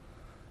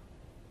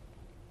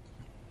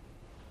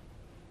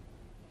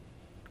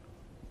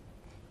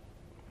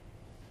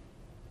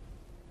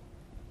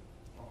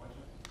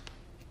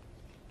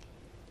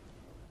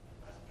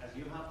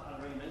 You have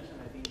already mentioned,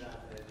 I think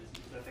that this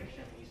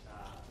protection is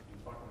an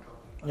important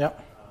topic. Yeah.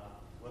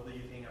 What do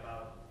you think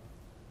about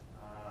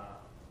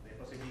the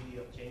possibility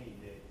of changing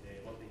the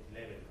voltage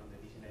level from the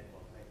DC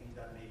network? I think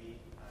that maybe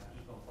a key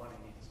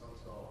component is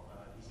also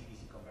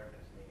DC-DC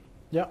converters, maybe.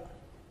 Yeah.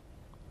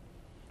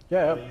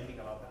 Yeah. What do you think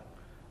about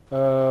that?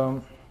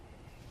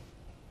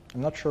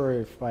 I'm not sure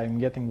if I'm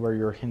getting where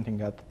you're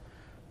hinting at,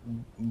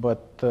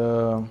 but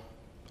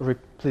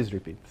please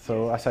repeat.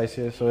 So as I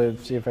say, so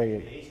see if I.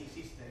 The AC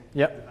system.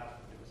 Yeah. You have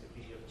the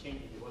possibility of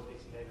changing the voltage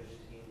level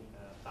using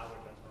power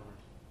transformers.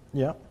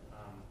 Yeah.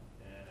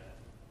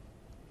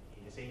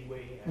 In the same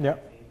way, Yeah. I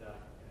think that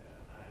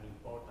an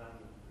important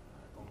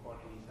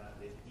component is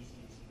the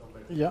DC-DC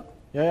converter. Yeah.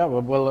 Yeah.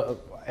 Well,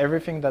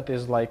 everything that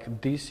is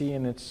like DC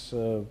in its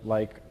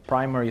like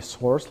primary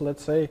source,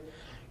 let's say,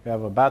 you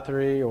have a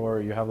battery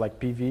or you have like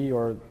PV,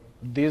 or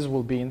these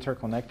will be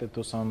interconnected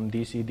to some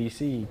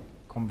DC-DC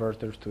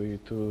converters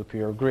to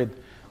your grid.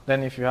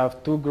 Then if you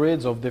have two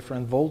grids of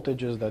different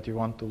voltages that you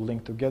want to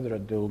link together,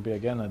 there will be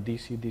again a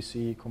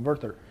DC-DC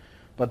converter.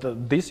 But the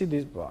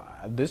DC-DC,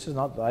 this is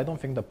not, I don't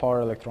think the power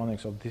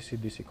electronics of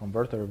DC-DC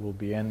converter will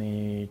be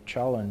any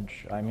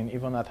challenge. I mean,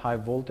 even at high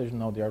voltage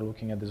now, they are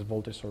looking at these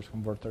voltage source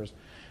converters.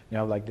 You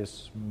have like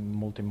this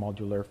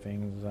multi-modular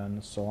things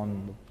and so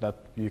on that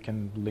you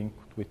can link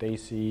with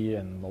AC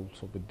and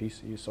also with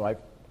DC. So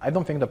I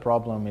don't think the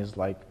problem is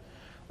like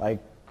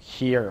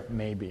here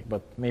maybe,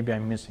 but maybe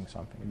I'm missing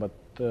something. But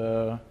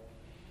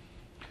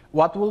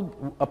what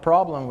will a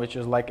problem which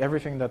is like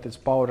everything that is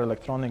power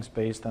electronics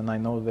based, and I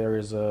know there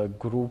is a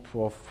group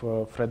of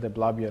Frede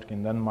Blabjerg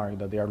in Denmark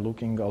that they are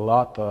looking a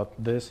lot at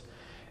this,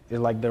 is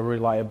like the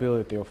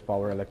reliability of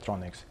power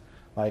electronics.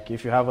 Like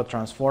if you have a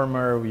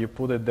transformer, you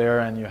put it there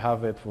and you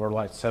have it for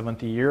like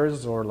 70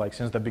 years or like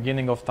since the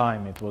beginning of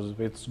time,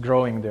 it's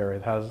growing there.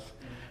 It has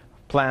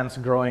plants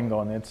growing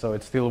on it, so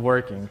it's still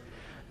working.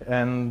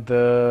 And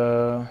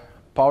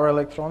power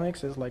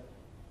electronics is like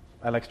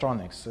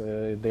electronics.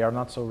 They are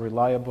not so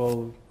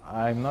reliable.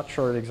 I'm not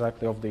sure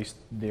exactly of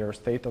their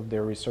state of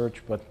their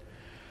research, but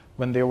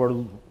when they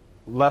were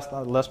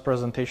last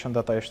presentation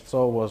that I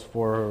saw was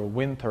for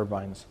wind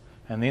turbines.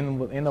 And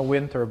in a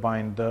wind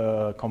turbine,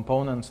 the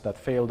components that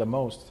fail the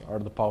most are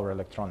the power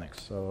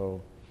electronics.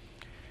 So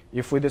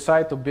if we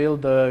decide to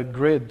build a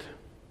grid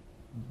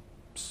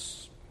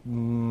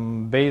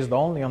based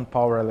only on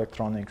power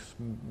electronics,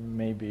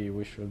 maybe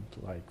we should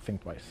like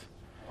think twice.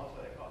 Also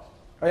the cost.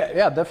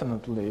 Yeah,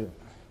 definitely.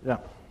 Yeah.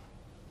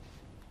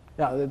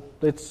 Yeah,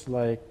 it's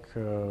like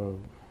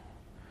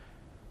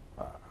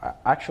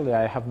actually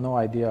I have no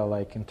idea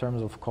like in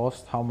terms of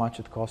cost how much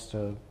it costs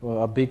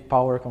a big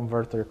power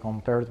converter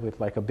compared with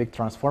like a big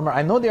transformer.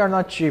 I know they are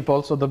not cheap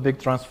also, the big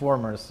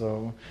transformers,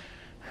 so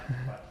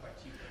Quite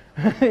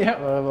cheap. yeah,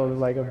 well,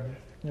 like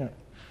yeah.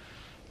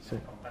 So,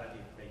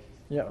 Comparative basis.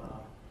 yeah.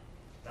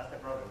 That's the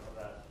problem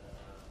for that.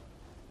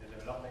 The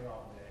development of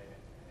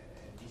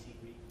the DC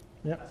grid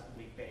Yeah. has to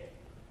be paid.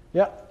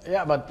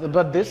 Yeah,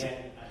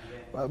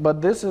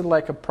 but this is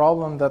like a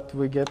problem that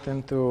we get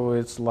into.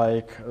 It's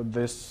like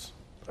this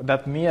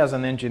that me as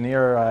an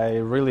engineer I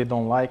really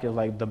don't like is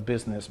like the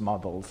business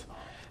models.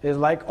 It's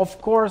like,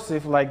 of course,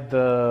 if like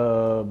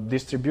the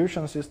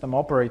distribution system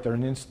operator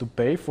needs to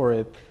pay for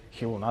it,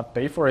 he will not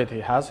pay for it. He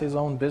has his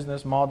own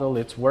business model.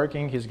 It's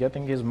working. He's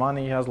getting his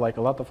money. He has like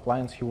a lot of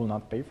clients. He will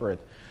not pay for it.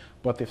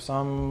 But if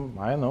some,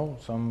 I don't know,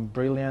 some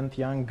brilliant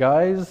young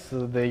guys,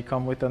 they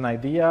come with an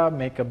idea,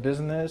 make a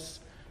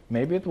business,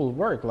 maybe it will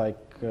work, like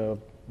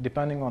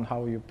depending on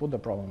how you put the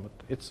problem. But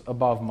it's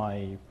above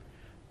my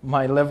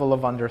level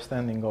of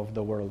understanding of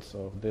the world.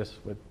 So this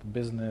with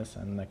business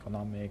and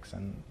economics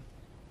and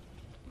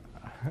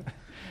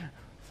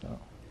so.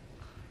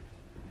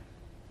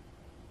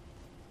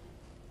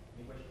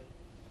 Any question?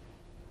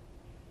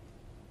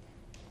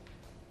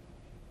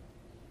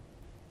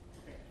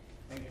 Okay.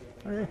 Thank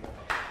you. Okay.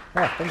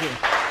 Yeah, thank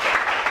you.